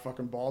 sweating my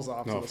fucking balls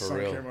off No, till the for sun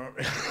real. came up.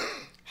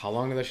 How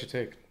long did that shit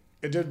take?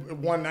 It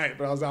did one night,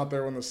 but I was out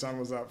there when the sun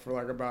was up for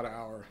like about an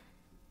hour.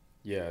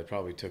 Yeah, it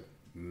probably took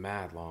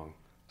mad long.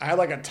 I had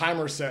like a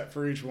timer set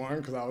for each one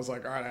because I was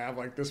like, all right, I have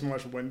like this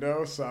much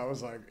window. So I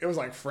was like, it was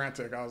like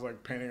frantic. I was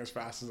like painting as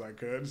fast as I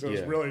could. So it was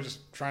Yeah. really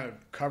just trying to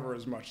cover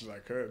as much as I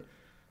could.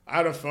 I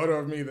had a photo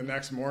of me the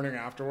next morning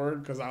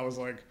afterward because I was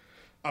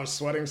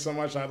sweating so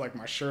much. I had like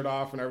my shirt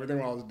off and everything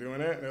while I was doing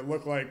it. And it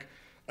looked like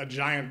a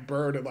giant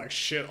bird had like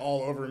shit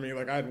all over me.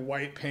 Like I had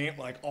white paint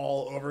like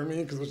all over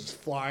me because it was just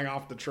flying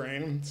off the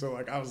train. So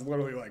like I was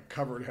literally like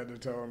covered head to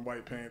toe in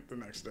white paint the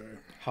next day.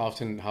 How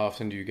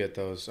often do you get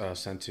those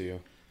sent to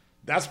you?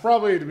 That's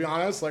probably, to be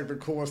honest, like the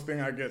coolest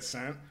thing I get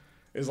sent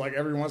is like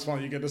every once in a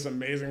while you get this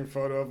amazing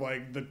photo of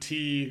like the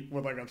T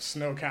with like a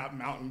snow-capped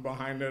mountain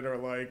behind it, or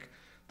like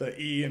the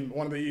E and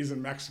one of the E's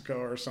in Mexico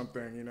or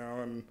something,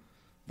 and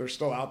they're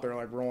still out there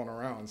like rolling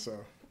around. So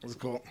it was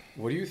cool.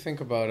 What do you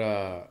think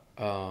about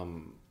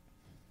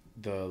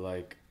the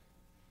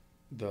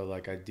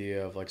like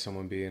idea of like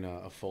someone being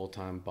a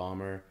full-time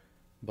bomber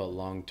but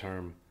long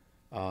term?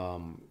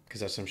 Because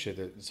that's some shit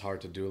that it's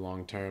hard to do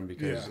long term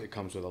because Yeah. it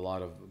comes with a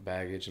lot of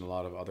baggage and a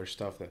lot of other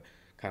stuff that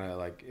kind of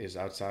like is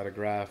outside of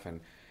graph,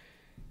 and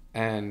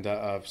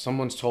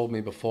someone's told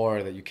me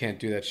before that you can't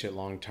do that shit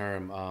long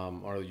term,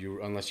 or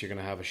you unless you're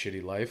gonna have a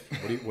shitty life.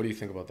 What do you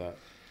think about that?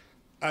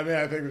 I mean,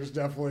 I think there's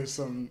definitely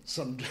some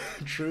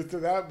truth to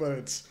that,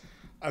 but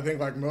I think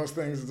like most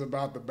things, it's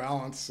about the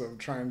balance of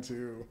trying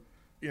to,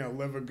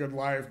 live a good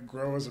life,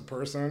 grow as a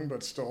person,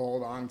 but still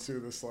hold on to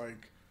this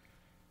like,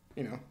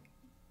 you know,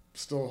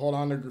 still hold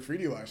on to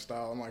graffiti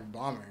lifestyle and like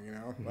bombing.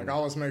 Mm-hmm. Like I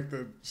always make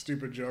the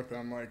stupid joke that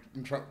I'm like,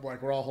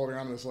 like we're all holding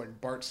on to this like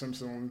Bart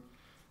Simpson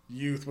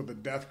youth with a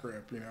death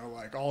grip.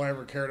 Like all I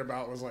ever cared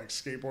about was like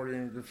skateboarding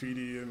and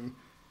graffiti and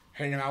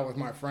hanging out with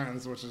my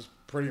friends, which is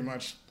pretty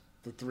much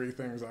the 3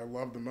 things I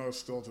love the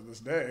most still to this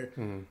day.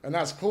 Mm-hmm. And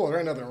that's cool. There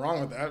ain't nothing wrong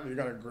with that. But you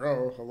got to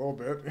grow a little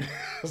bit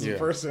as a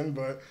person.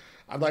 But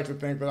I'd like to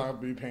think that I'll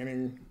be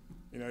painting,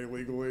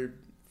 illegally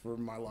for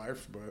my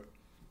life. But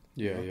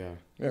Yeah.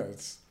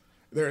 it's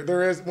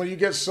there is, when you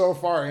get so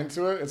far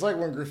into it, it's like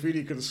when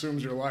graffiti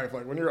consumes your life.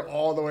 Like when you're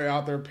all the way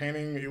out there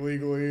painting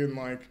illegally and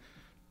like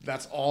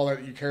that's all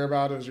that you care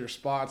about is your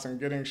spots and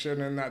getting shit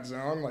in that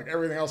zone. Like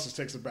everything else just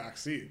takes a back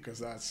seat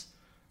because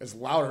it's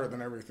louder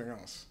than everything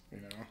else.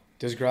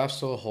 Does graph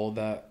still hold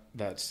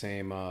that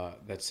same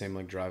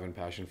like drive and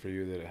passion for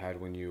you that it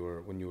had when you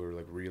were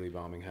like really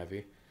bombing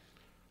heavy?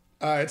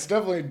 It's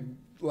definitely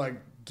like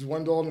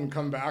dwindled and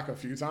come back a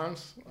few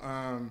times.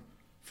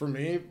 For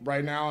me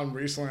right now and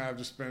recently,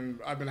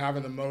 I've been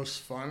having the most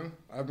fun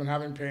I've been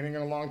having painting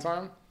in a long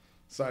time.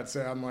 So I'd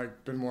say I'm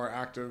like been more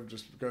active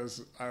just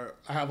because I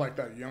have like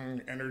that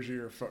young energy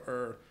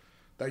or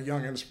that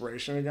young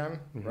inspiration again,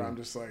 where I'm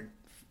just like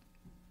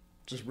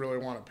just really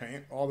want to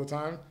paint all the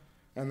time.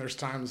 And there's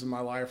times in my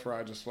life where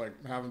I just like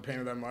haven't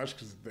painted that much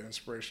because the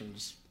inspiration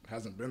just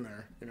hasn't been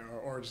there,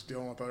 or just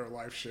dealing with other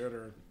life shit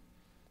or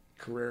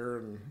career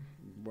and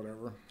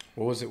whatever.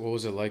 What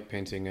was it like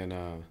painting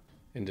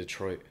in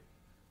Detroit?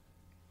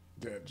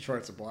 Yeah,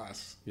 Detroit's a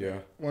blast. Yeah.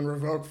 When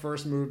Revoke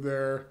first moved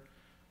there,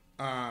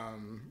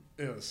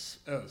 it was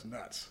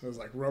nuts. It was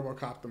like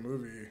RoboCop the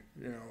movie,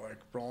 like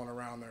rolling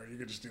around there. You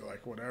could just do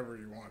like whatever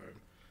you wanted.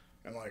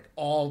 and like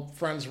all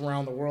friends from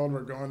around the world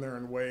were going there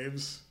in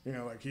waves. You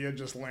know, like he had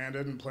just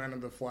landed and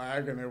planted the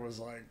flag, and it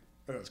was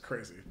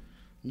crazy.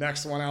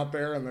 Next one out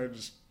there, and they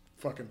just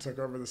fucking took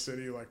over the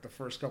city like the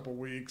first couple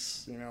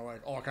weeks. You know,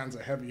 like all kinds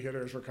of heavy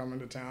hitters were coming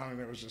to town, and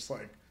it was just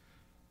like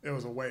it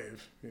was a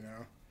wave. You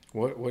know.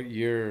 What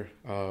year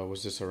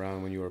was this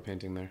around when you were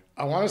painting there?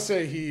 I want to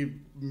say he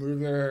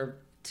moved there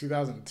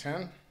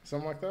 2010,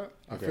 something like that. Okay.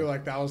 I feel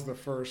like that was the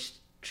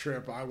first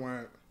trip I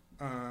went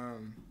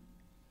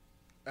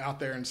out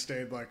there and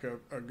stayed like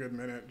a good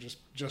minute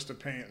just to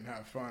paint and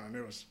have fun, and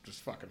it was just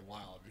fucking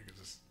wild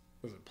because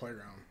it was a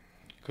playground.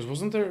 Because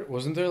wasn't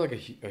there like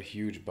a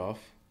huge buff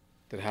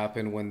that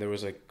happened when there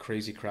was like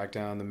crazy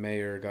crackdown? The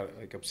mayor got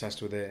like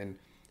obsessed with it and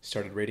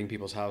started raiding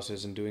people's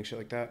houses and doing shit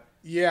like that.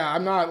 Yeah,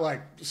 I'm not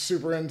like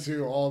super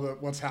into all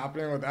what's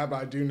happening with that, but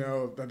I do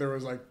know that there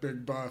was like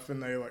big buff,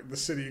 and the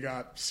city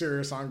got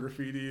serious on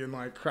graffiti and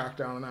like cracked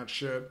down on that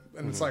shit.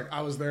 And it's like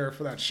I was there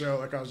for that show,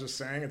 like I was just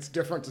saying. It's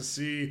different to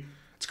see.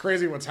 It's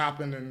crazy what's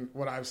happened and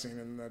what I've seen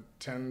in the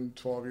 10,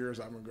 12 years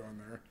I've been going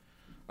there,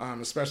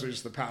 especially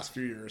just the past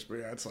few years. But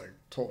yeah, it's like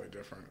totally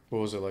different. What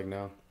was it like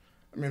now?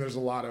 I mean, there's a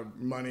lot of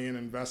money and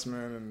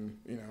investment, and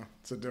you know,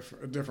 it's a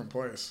different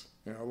place.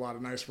 You know, a lot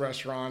of nice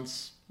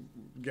restaurants,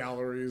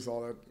 galleries,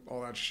 all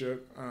that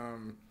shit,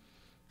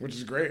 which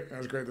is great. It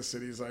was great. The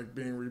city's like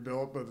being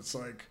rebuilt, but it's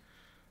like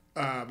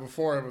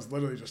before it was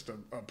literally just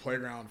a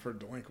playground for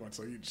delinquents.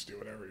 Like you just do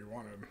whatever you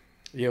wanted.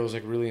 Yeah, it was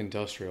like really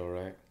industrial,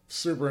 right?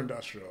 Super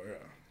industrial,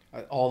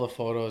 yeah. All the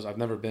photos I've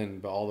never been,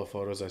 but all the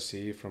photos I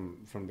see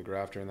from the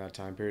graph during that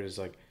time period is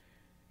like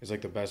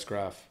the best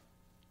graph.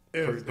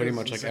 Pretty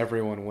much like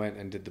everyone went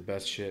and did the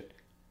best shit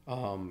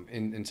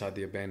inside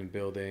the abandoned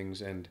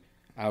buildings and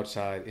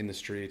outside in the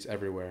streets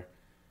everywhere.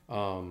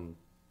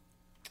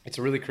 It's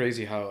really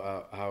crazy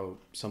how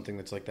something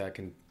that's like that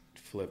can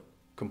flip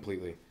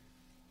completely,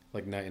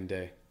 like night and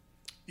day.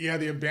 Yeah,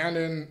 the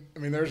abandoned. I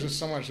mean, there's just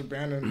so much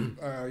abandoned.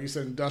 You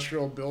said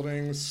industrial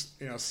buildings.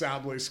 You know,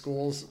 sadly,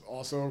 schools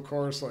also, of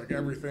course. Like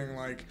everything,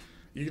 like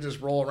you could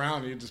just roll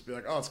around and you'd just be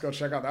like, oh, let's go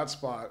check out that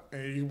spot.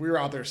 And we were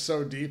out there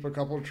so deep a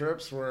couple of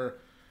trips where,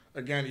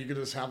 again, you could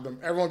just have them.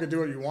 Everyone could do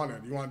what you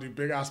wanted. You want to do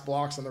big ass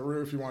blocks on the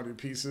roof. You want to do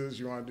pieces.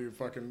 You want to do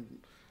fucking.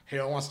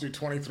 Hale wants to do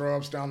 20 throw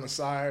ups down the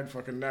side.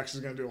 Fucking Next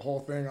is gonna do a whole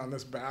thing on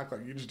this back.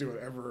 Like you just do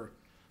whatever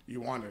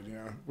you wanted. You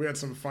know, we had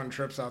some fun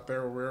trips out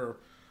there where we were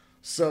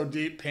so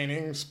deep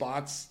painting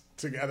spots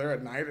together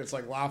at night. It's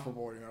like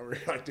laughable. You know, we're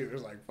like, dude,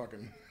 there's like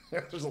fucking.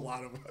 There's a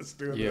lot of us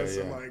doing this,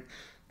 and like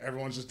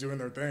everyone's just doing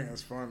their thing.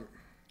 It's fun.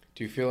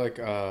 Do you feel like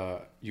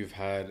you've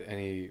had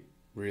any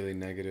really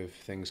negative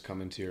things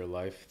come into your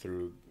life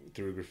through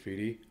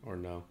graffiti, or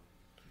no?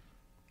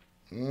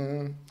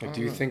 Like, do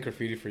you think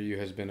graffiti for you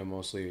has been a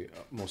mostly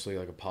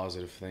like a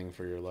positive thing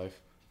for your life?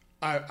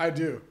 I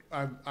do.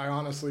 I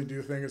honestly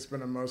do think it's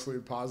been a mostly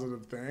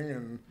positive thing,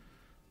 and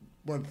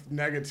with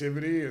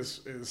negativity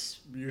is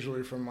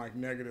usually from like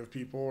negative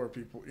people or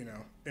people, you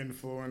know,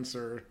 influence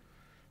or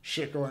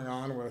shit going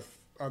on with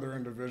other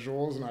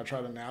individuals, and I try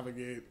to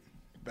navigate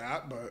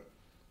that. But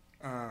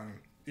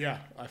yeah,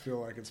 I feel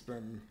like it's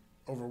been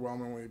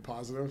overwhelmingly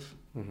positive.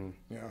 Mm-hmm.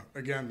 Yeah,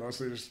 again,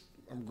 mostly just.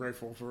 I'm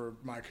grateful for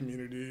my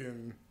community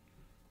and,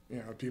 you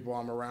know, people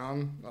I'm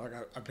around. Like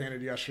I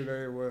painted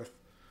yesterday with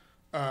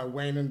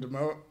Wayne and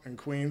Demote in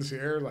Queens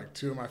here, like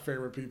two of my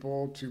favorite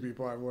people, two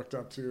people I've looked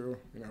up to,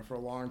 you know, for a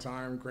long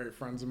time, great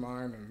friends of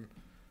mine. And,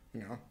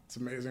 you know, it's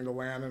amazing to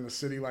land in a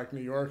city like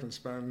New York and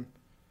spend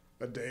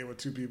a day with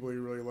two people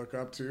you really look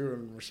up to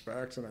and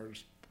respect and are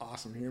just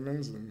awesome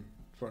humans and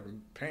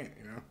fucking paint,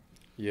 you know?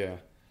 Yeah.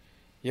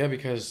 Yeah,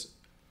 because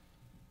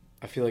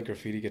I feel like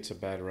graffiti gets a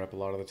bad rep a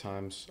lot of the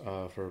times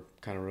for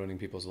kind of ruining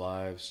people's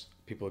lives.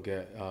 People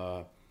get,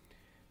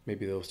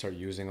 maybe they'll start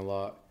using a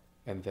lot,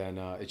 and then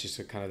it's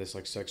just kind of this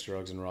like sex,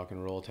 drugs, and rock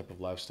and roll type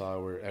of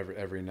lifestyle where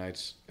every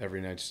night's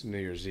New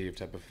Year's Eve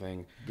type of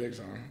thing. Big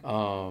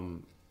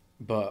time.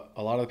 But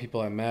a lot of the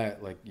people I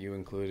met, like you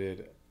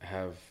included,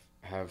 have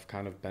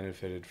kind of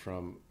benefited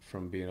from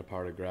being a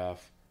part of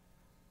Graph,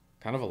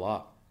 kind of a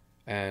lot.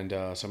 And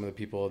some of the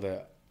people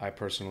that I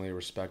personally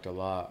respect a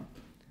lot,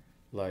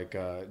 like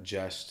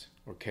Jest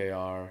or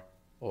KR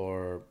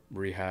or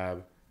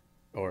Rehab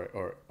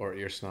or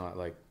Earsnot,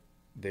 like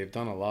they've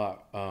done a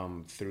lot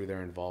through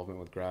their involvement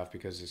with Graph,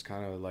 because it's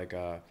kind of like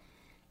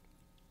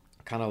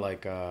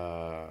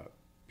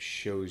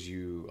shows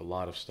you a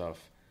lot of stuff,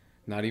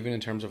 not even in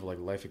terms of like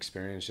life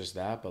experience, just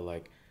that, but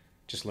like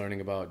just learning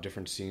about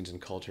different scenes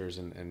and cultures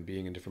and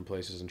being in different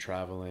places and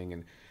traveling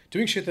and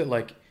doing shit that,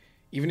 like,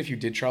 even if you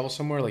did travel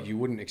somewhere, like you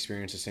wouldn't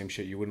experience the same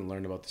shit, you wouldn't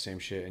learn about the same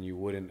shit, and you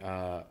wouldn't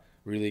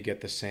really get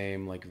the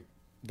same, like,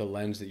 the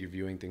lens that you're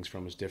viewing things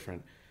from is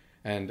different.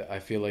 And I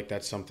feel like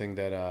that's something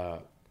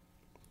that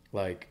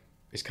like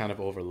is kind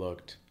of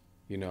overlooked,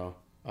 you know,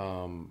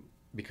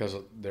 because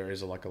there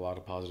is like a lot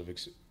of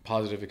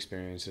positive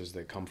experiences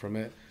that come from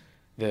it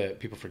that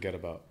people forget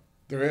about.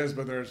 There is,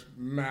 but there's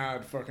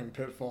mad fucking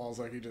pitfalls,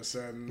 like you just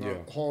said, and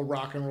the whole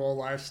rock and roll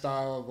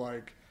lifestyle of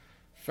like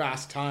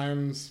fast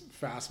times,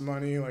 fast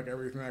money, like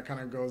everything that kind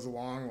of goes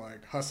along,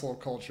 like hustle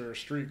culture,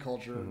 street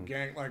culture,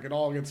 gang, like it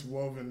all gets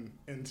woven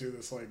into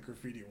this like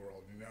graffiti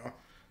world, you know?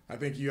 I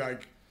think you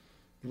like,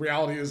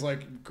 reality is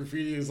like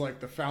graffiti is like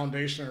the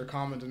foundation or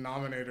common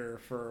denominator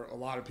for a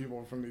lot of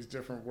people from these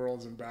different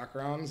worlds and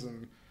backgrounds.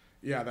 And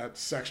yeah, that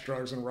sex,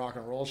 drugs, and rock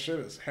and roll shit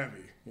is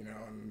heavy, you know,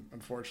 and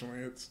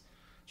unfortunately it's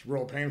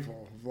real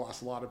painful. We've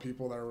lost a lot of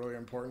people that are really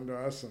important to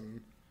us,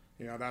 and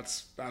you know,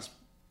 that's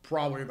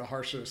probably the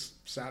harshest,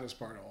 saddest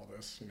part of all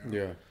this, you know.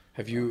 Yeah.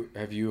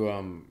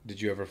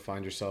 Did you ever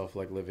find yourself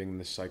like living in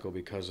this cycle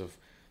because of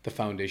the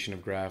foundation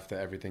of graph that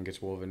everything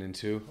gets woven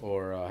into,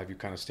 or have you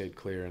kind of stayed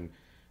clear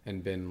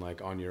and been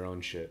like on your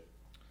own shit?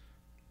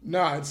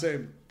 No, I'd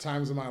say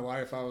times in my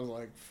life I was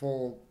like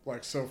full,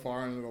 like so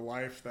far into the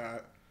life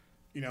that,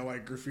 you know,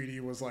 like graffiti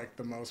was like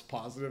the most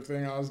positive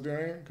thing I was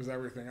doing, because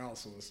everything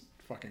else was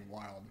fucking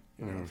wild,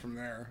 you know, from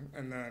there.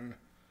 And then,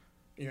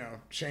 you know,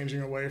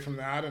 changing away from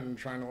that and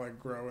trying to like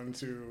grow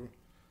into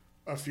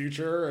a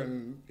future.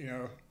 And, you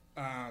know,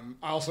 I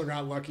also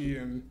got lucky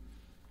in,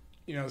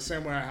 you know, the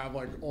same way I have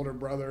like older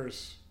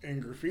brothers in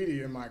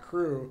graffiti in my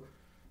crew.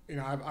 You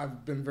know,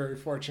 I've been very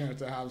fortunate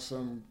to have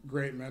some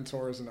great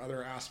mentors in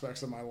other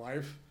aspects of my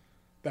life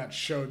that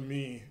showed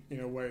me, you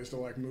know, ways to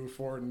like move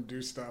forward and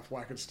do stuff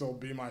where I could still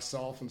be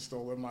myself and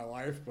still live my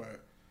life,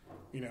 but,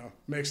 you know,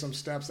 make some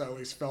steps that at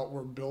least felt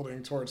we're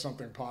building towards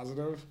something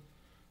positive,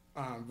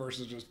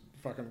 versus just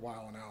fucking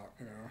wilding out,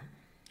 you know.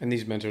 And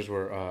these mentors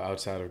were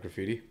outside of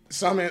graffiti?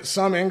 Some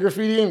in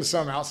graffiti and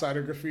some outside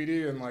of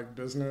graffiti, and like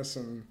business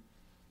and,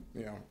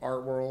 you know,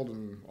 art world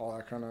and all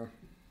that kind of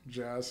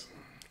jazz.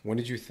 When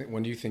do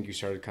you think you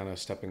started kind of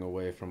stepping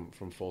away from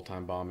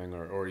full-time bombing,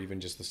 or even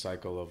just the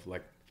cycle of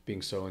like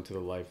being so into the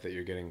life that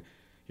you're getting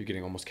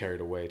almost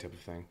carried away type of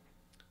thing?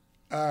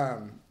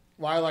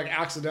 Well, I like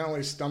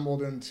accidentally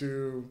stumbled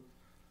into,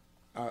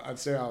 I'd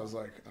say I was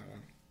like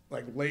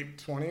late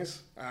 20s.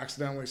 I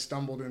accidentally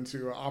stumbled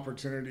into an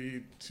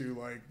opportunity to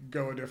like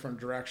go a different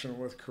direction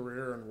with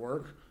career and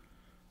work,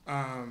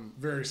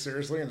 very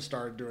seriously, and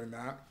started doing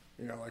that,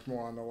 you know, like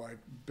more on the like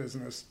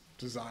business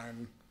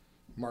design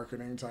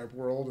marketing type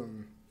world,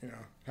 and, you know,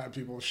 had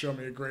people show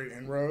me great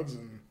inroads,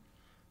 and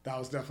that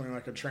was definitely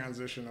like a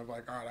transition of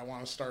like, all right, I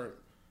want to start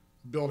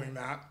building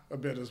that a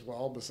bit as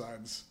well.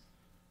 Besides,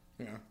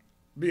 you know,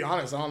 be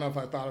honest, I don't know if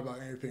I thought about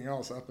anything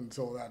else up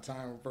until that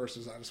time,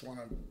 versus I just want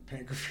to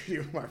paint graffiti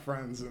with my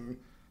friends and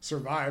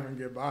survive and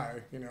get by,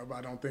 you know. But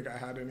I don't think I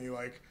had any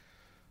like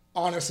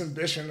honest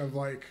ambition of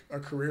like a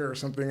career or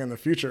something in the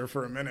future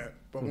for a minute.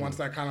 But once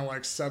that kind of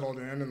like settled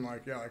in, and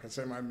like, yeah, like I'd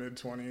say my mid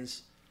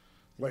 20s,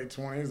 late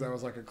 20s, that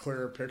was like a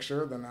clearer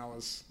picture, then that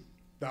was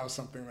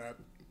something that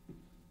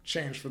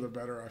changed for the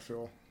better, I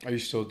feel. Are you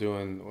still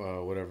doing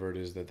whatever it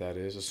is that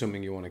is,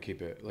 assuming you want to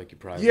keep it like you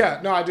private?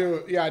 Yeah, no, I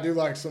do. Yeah, I do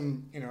like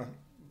some, you know,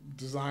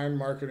 design,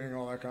 marketing,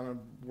 all that kind of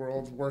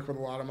world. Work with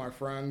a lot of my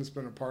friends,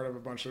 been a part of a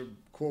bunch of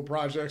cool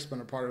projects,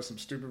 been a part of some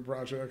stupid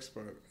projects,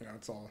 but, you know,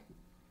 it's all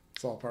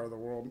part of the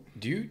world.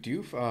 Do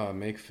you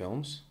make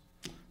films?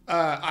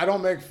 I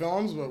don't make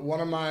films, but one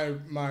of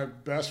my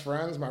best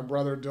friends, my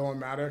brother Dylan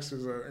Maddox,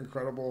 who's an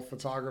incredible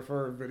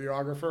photographer and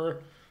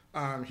videographer,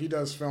 he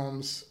does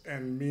films,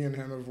 and me and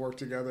him have worked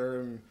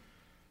together and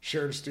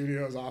shared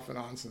studios off and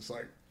on since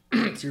like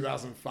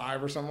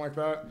 2005 or something like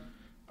that.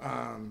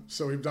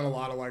 So we've done a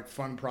lot of like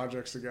fun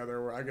projects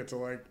together where I get to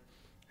like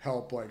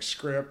help like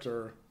script,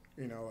 or,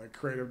 you know, like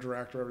creative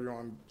director, whatever you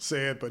want to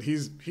say it, but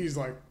he's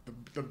like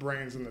the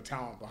brains and the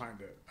talent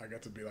behind it. I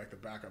get to be like the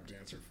backup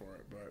dancer for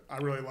it, but I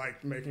really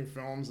like making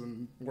films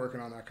and working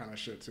on that kind of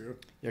shit too.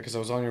 Yeah, because I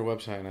was on your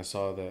website and I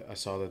saw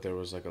that there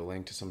was like a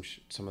link to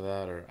some of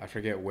that, or I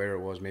forget where it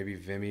was, maybe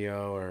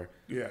Vimeo or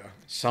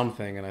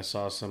something, and I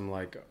saw some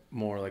like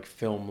more like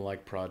film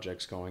like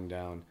projects going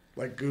down.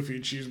 Like Goofy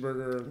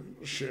Cheeseburger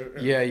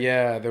shit.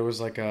 Yeah. There was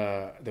like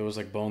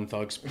Bone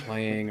Thugs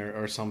playing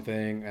or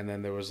something, and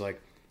then there was like,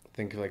 I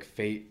think like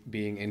Fate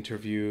being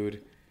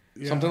interviewed,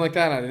 something like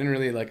that. And I didn't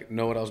really like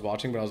know what I was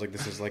watching, but I was like,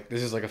 this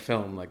is like a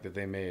film like that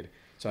they made.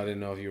 So I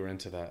didn't know if you were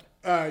into that.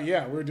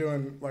 Yeah, we're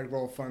doing like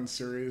little fun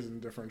series and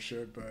different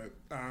shit, but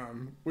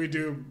we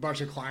do a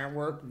bunch of client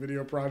work,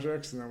 video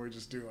projects, and then we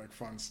just do like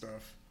fun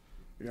stuff,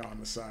 you know,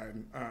 on the side.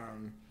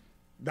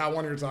 That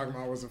one you're talking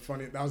about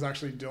that was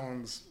actually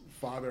Dylan's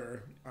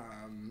father,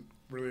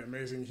 really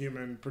amazing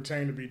human,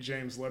 pretending to be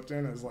James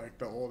Lipton as like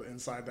the old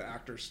Inside the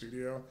Actor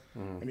studio.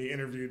 And he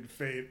interviewed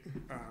Fate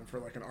for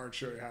like an art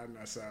show he had in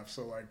SF.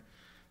 So like,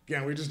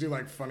 again, we just do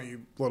like funny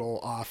little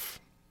off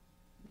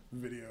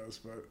videos.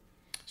 But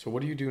so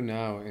what do you do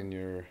now in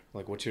your,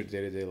 like, what's your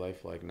day-to-day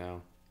life like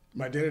now?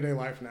 My day-to-day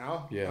life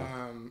now? Yeah.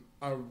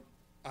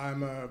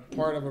 I'm a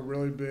part of a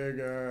really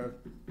big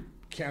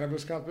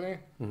cannabis company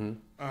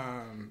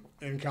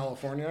in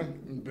California.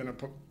 I've been a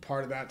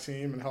part of that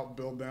team and helped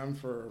build them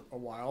for a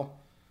while.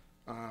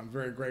 I'm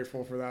very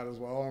grateful for that as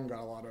well. I've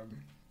got a lot of,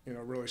 you know,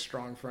 really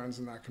strong friends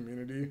in that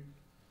community.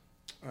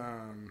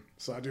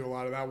 So I do a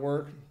lot of that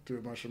work, do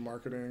a bunch of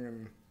marketing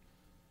and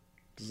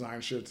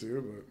design shit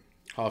too.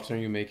 But how often are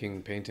you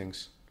making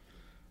paintings?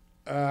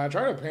 I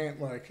try to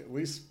paint like at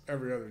least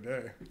every other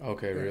day.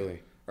 Okay, Yeah.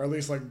 really? Or at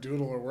least like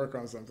doodle or work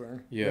on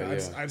something. Yeah, I'd,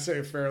 yeah. I'd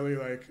say fairly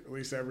like at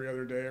least every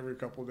other day, every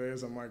couple of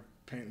days, I'm like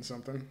painting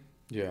something.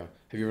 Yeah.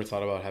 Have you ever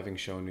thought about having a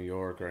show in New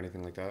York or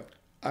anything like that?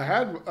 I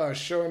had a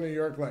show in New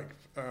York like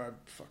a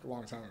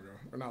long time ago,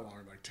 or not long,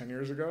 like 10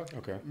 years ago.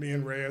 Okay. Me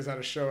and Reyes had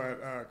a show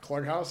at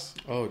Clug House,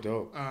 Oh,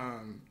 dope.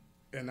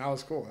 and that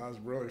was cool. That was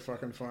really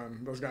fucking fun.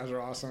 Those guys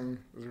are awesome.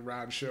 It was a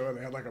rad show.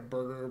 They had like a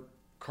burger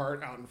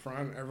cart out in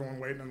front. Everyone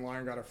waiting in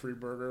line got a free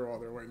burger while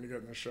they're waiting to get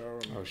in the show.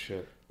 And, Oh,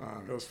 shit.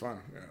 it was fun.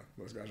 Yeah,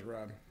 those guys are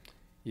rad.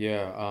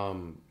 Yeah,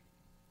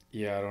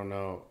 yeah, I don't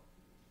know.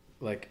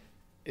 Like,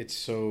 it's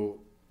so.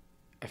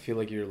 I feel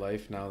like your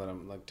life now that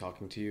I'm like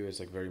talking to you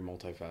is like very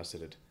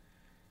multifaceted.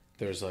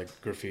 There's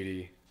like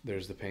graffiti,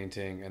 there's the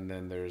painting, and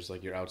then there's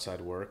like your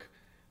outside work.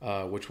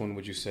 Which one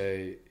would you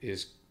say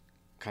is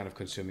kind of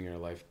consuming your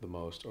life the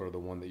most, or the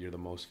one that you're the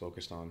most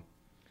focused on?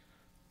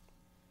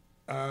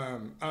 I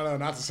don't know,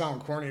 not to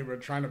sound corny,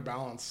 but trying to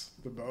balance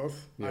the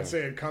both. Yeah. I'd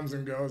say it comes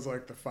and goes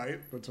like the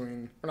fight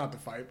between, or not the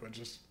fight, but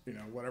just,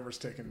 whatever's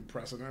taking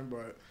precedent.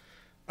 But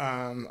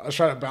I just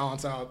try to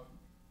balance out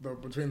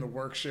between the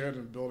work shit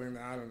and building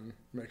that and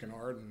making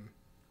art. And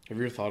Have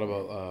you ever thought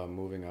about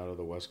moving out of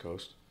the West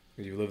Coast?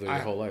 You've lived there your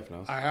whole life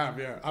now. I have,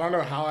 yeah. I don't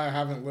know how I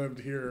haven't lived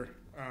here.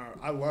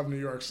 I love New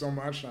York so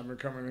much. I've been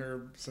coming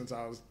here since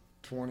I was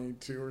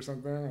 22 or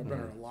something. I've been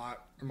here a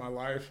lot in my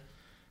life.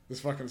 This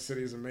fucking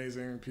city is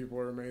amazing. People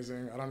are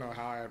amazing. I don't know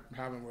how I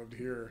haven't lived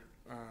here.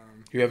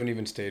 You haven't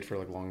even stayed for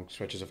like long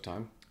stretches of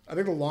time? I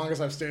think the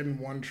longest I've stayed in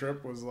one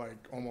trip was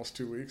like almost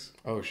 2 weeks.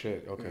 Oh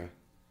shit. Okay.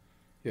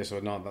 Yeah, so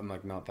not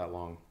that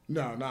long.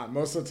 No, not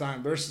most of the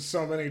time. There's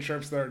so many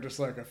trips that are just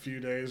like a few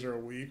days or a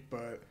week.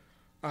 But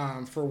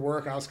for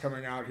work, I was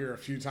coming out here a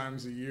few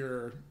times a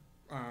year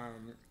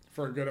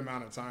for a good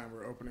amount of time.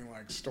 We're opening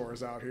like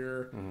stores out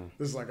here. Mm-hmm.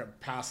 This is like a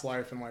past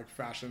life in like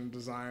fashion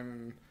design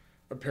and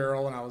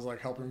apparel, and I was like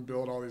helping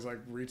build all these like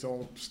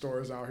retail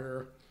stores out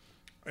here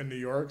in New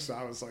York. So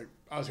I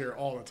was here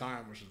all the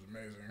time, which is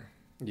amazing.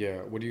 Yeah.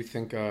 What do you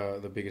think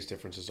the biggest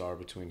differences are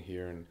between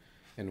here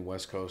and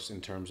West Coast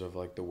in terms of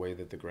like the way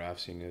that the graph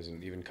scene is,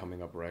 and even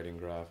coming up writing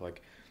graph?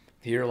 Like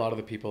here, a lot of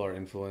the people are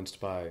influenced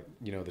by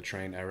the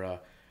train era,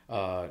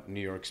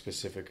 New York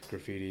specific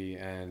graffiti,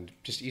 and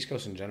just East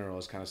Coast in general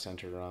is kind of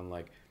centered around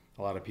like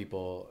a lot of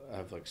people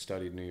have like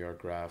studied New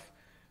York graph.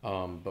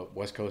 But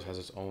West Coast has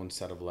its own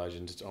set of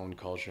legends, its own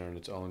culture, and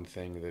its own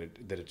thing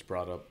that it's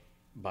brought up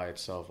by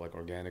itself, like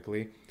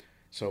organically.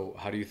 So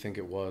how do you think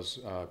it was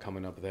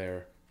coming up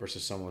there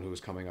versus someone who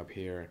was coming up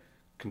here?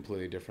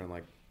 Completely different,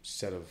 like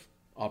set of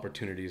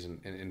opportunities and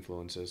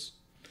influences.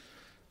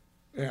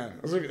 Yeah,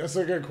 that's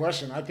a good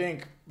question. I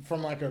think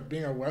from like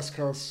being a West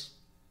Coast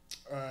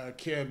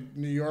kid,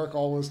 New York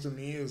always to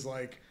me is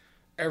like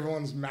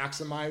everyone's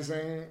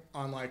maximizing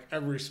on like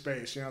every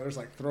space. There's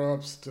like throw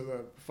ups to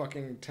the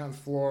fucking 10th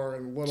floor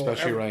and little.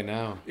 Especially right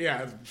now.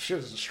 Yeah, shit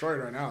is destroyed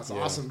right now. It's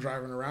awesome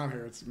driving around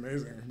here. It's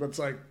amazing. But it's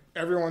like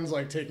everyone's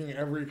like taking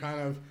every kind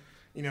of,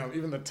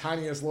 even the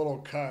tiniest little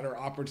cut or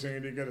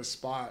opportunity to get a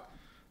spot,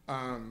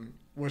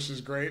 which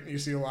is great. And you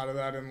see a lot of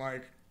that in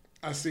like,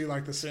 I see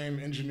like the same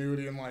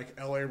ingenuity in like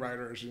LA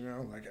writers,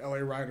 like LA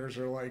writers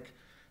are like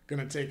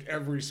going to take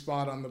every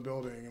spot on the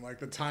building and like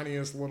the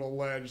tiniest little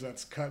ledge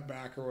that's cut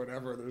back or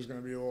whatever, there's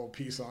going to be a little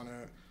piece on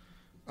it.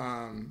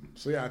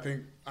 So yeah, I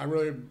think I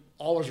really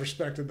always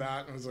respected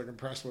that and was like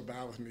impressed with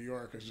that with New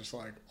York. It's just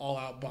like all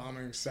out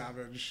bombing,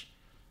 savage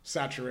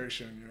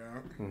saturation,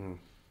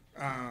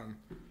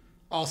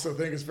 Also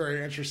think it's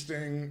very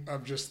interesting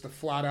of just the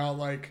flat out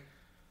like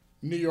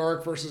New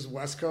York versus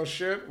West Coast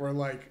shit where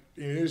like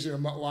usually a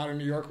lot of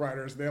New York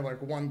writers, they have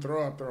like one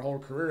throw up their whole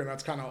career and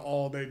that's kind of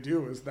all they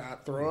do is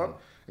that throw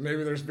up. And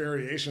maybe there's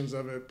variations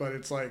of it, but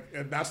it's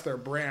like that's their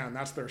brand,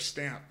 that's their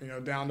stamp,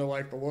 down to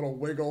like the little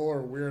wiggle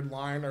or weird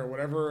line or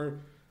whatever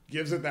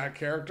gives it that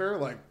character,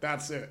 like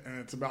that's it. And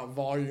it's about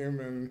volume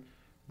and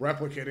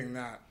replicating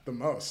that the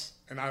most.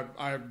 And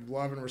I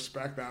love and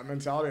respect that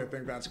mentality. I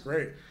think that's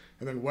great.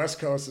 And then West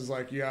Coast is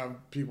like you have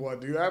people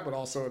that do that, but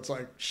also it's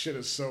like shit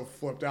is so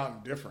flipped out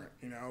and different,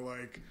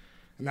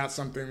 and that's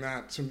something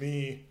that to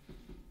me,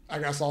 I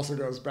guess also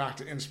goes back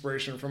to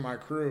inspiration from my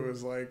crew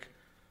is like,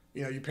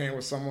 you paint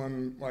with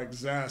someone like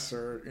Zess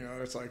or,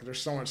 it's like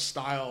there's so much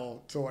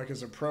style to like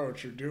his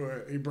approach or do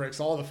it. He breaks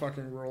all the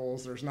fucking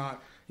rules. There's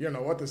not, you don't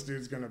know what this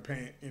dude's going to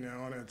paint, and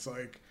it's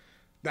like,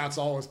 that's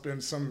always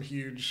been some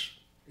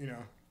huge,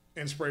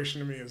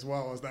 inspiration to me as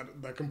well as that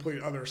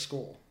complete other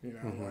school,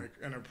 like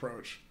an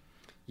approach.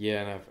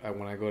 Yeah, and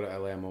when I go to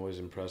LA, I'm always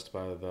impressed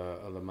by the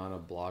amount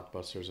of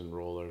blockbusters and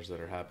rollers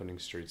that are happening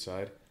street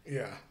side.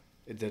 Yeah.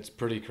 That's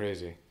pretty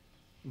crazy.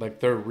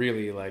 Like, they're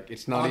really, like,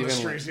 it's not on even... the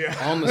streets, yeah.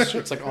 On the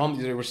streets. Like,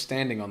 they were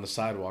standing on the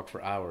sidewalk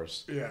for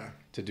hours. Yeah.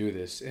 To do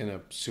this in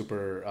a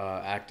super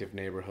active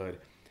neighborhood.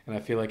 And I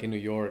feel like in New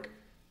York,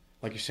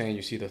 like you're saying,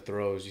 you see the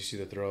throws, you see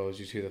the throws,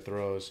 you see the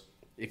throws.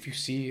 If you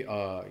see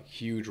a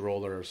huge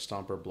roller,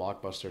 stomper,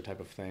 blockbuster type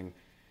of thing,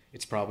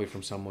 it's probably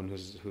from someone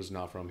who's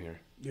not from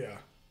here. Yeah.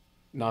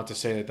 not to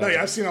say that No, that's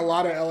yeah, I've seen a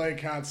lot of LA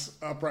cats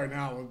up right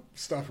now with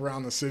stuff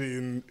around the city,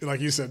 and like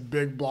you said,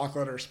 big block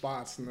letter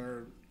spots, and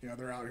they're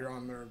out here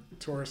on their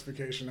tourist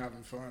vacation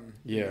having fun.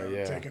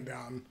 Taking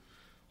down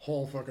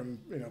whole fucking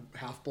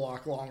half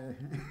block long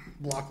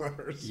block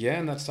letters. Yeah,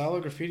 and that style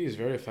of graffiti is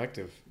very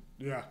effective.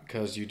 Yeah,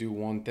 because you do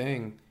one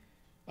thing,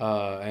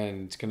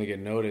 and it's gonna get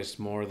noticed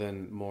more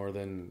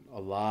than a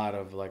lot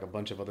of like a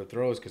bunch of other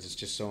throws because it's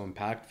just so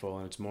impactful,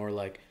 and it's more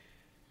like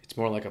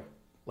a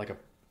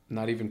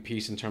not even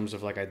piece in terms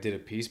of like I did a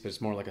piece, but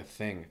it's more like a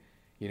thing.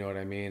 You know what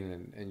I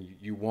mean? And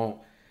you won't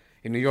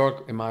in New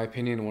York, in my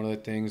opinion, one of the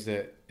things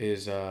that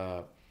is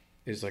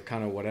like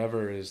kind of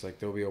whatever is like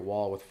there'll be a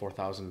wall with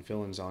 4,000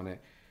 fill-ins on it.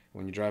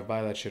 When you drive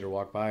by that shit or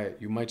walk by it,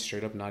 you might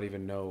straight up not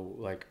even know,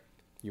 like,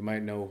 you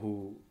might know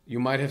who,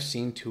 you might have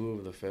seen two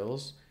of the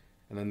fills,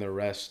 and then the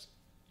rest,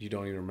 you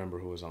don't even remember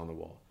who was on the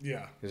wall.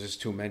 yeah. There's just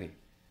too many.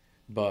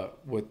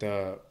 But with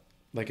the,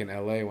 like in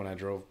LA, when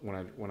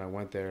I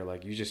went there,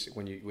 like you just,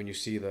 when you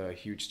see the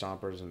huge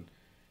stompers, and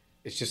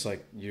it's just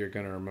like, you're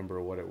going to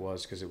remember what it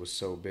was because it was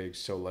so big,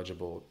 so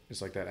legible.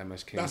 It's like that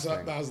MS Kings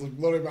thing. I was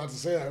literally about to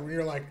say that when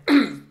you're like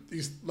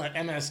these like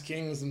MS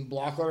Kings and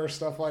block letter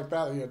stuff like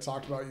that you had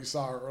talked about, you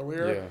saw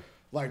earlier. Yeah.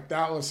 Like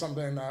that was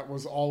something that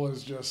was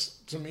always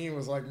just, to me,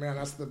 was like, man,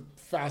 that's the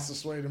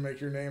fastest way to make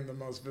your name the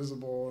most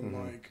visible. And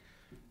like,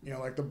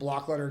 like the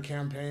block letter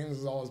campaigns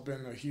has always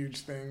been a huge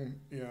thing,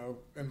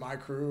 in my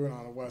crew and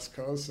on the West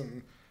Coast.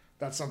 And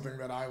that's something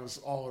that I was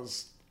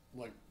always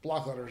like,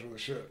 block letters are the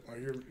shit. Like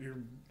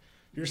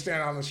you're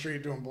standing on the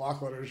street doing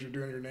block letters, you're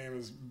doing your name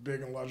as big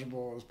and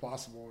legible as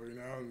possible,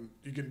 and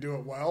you can do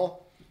it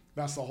well.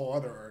 That's the whole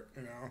other art,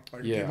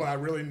 Like people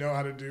that really know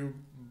how to do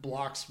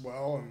blocks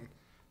well and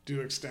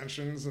do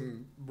extensions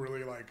and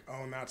really like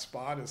own that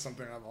spot is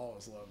something I've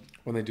always loved.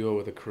 When they do it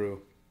with a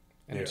crew,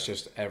 and it's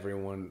just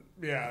everyone,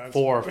 yeah,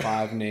 4 or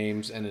 5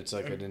 names, and it's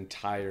like an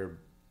entire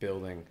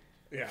building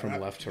from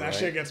left to right. That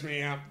shit gets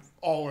me amped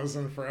always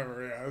and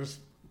forever. Yeah, those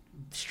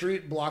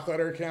street block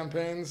letter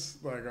campaigns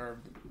like are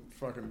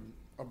fucking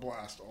a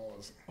blast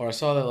always. Or I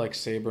saw that like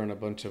Saber and a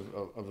bunch of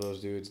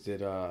those dudes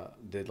did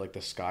like the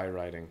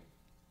skywriting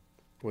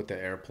with the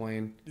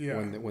airplane. Yeah.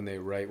 When they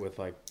write with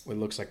like what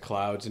looks like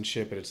clouds and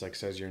shit, but it's like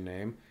says your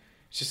name.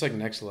 It's just like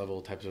next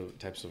level types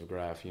of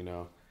graph,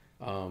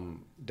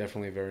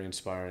 Definitely very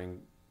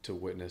inspiring to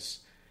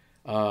witness.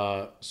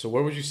 So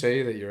where would you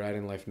say that you're at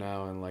in life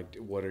now, and like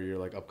what are your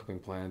like upcoming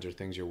plans or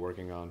things you're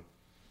working on?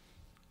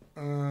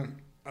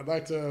 I'd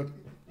like to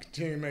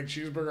continue to make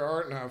cheeseburger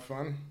art and have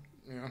fun.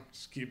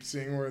 Just keep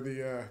seeing where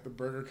the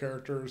burger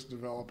characters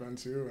develop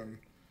into,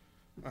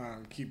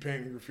 and keep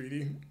painting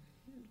graffiti,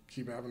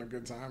 keep having a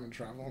good time and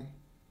traveling.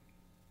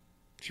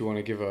 If you want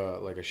to give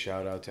a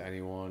shout out to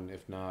anyone,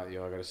 if not, I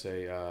gotta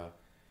say,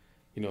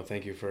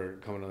 thank you for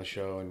coming on the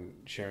show and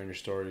sharing your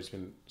story. It's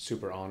been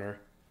super honor.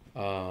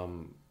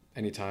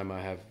 Anytime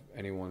I have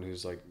anyone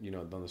who's like,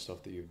 done the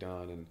stuff that you've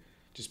done and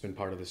just been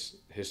part of this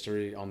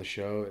history on the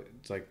show,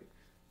 it's like,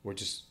 we're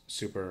just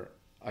super,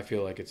 I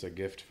feel like it's a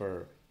gift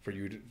for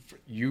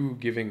you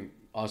giving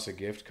us a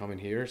gift coming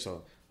here.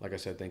 So like I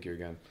said, thank you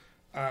again.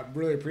 I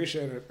really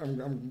appreciate it.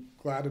 I'm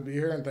glad to be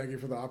here, and thank you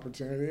for the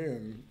opportunity.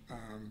 And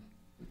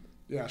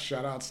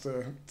shout outs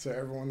to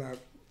everyone that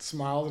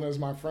smiled and is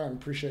my friend.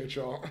 Appreciate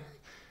y'all.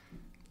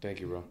 Thank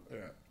you, bro.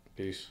 Yeah.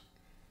 Peace.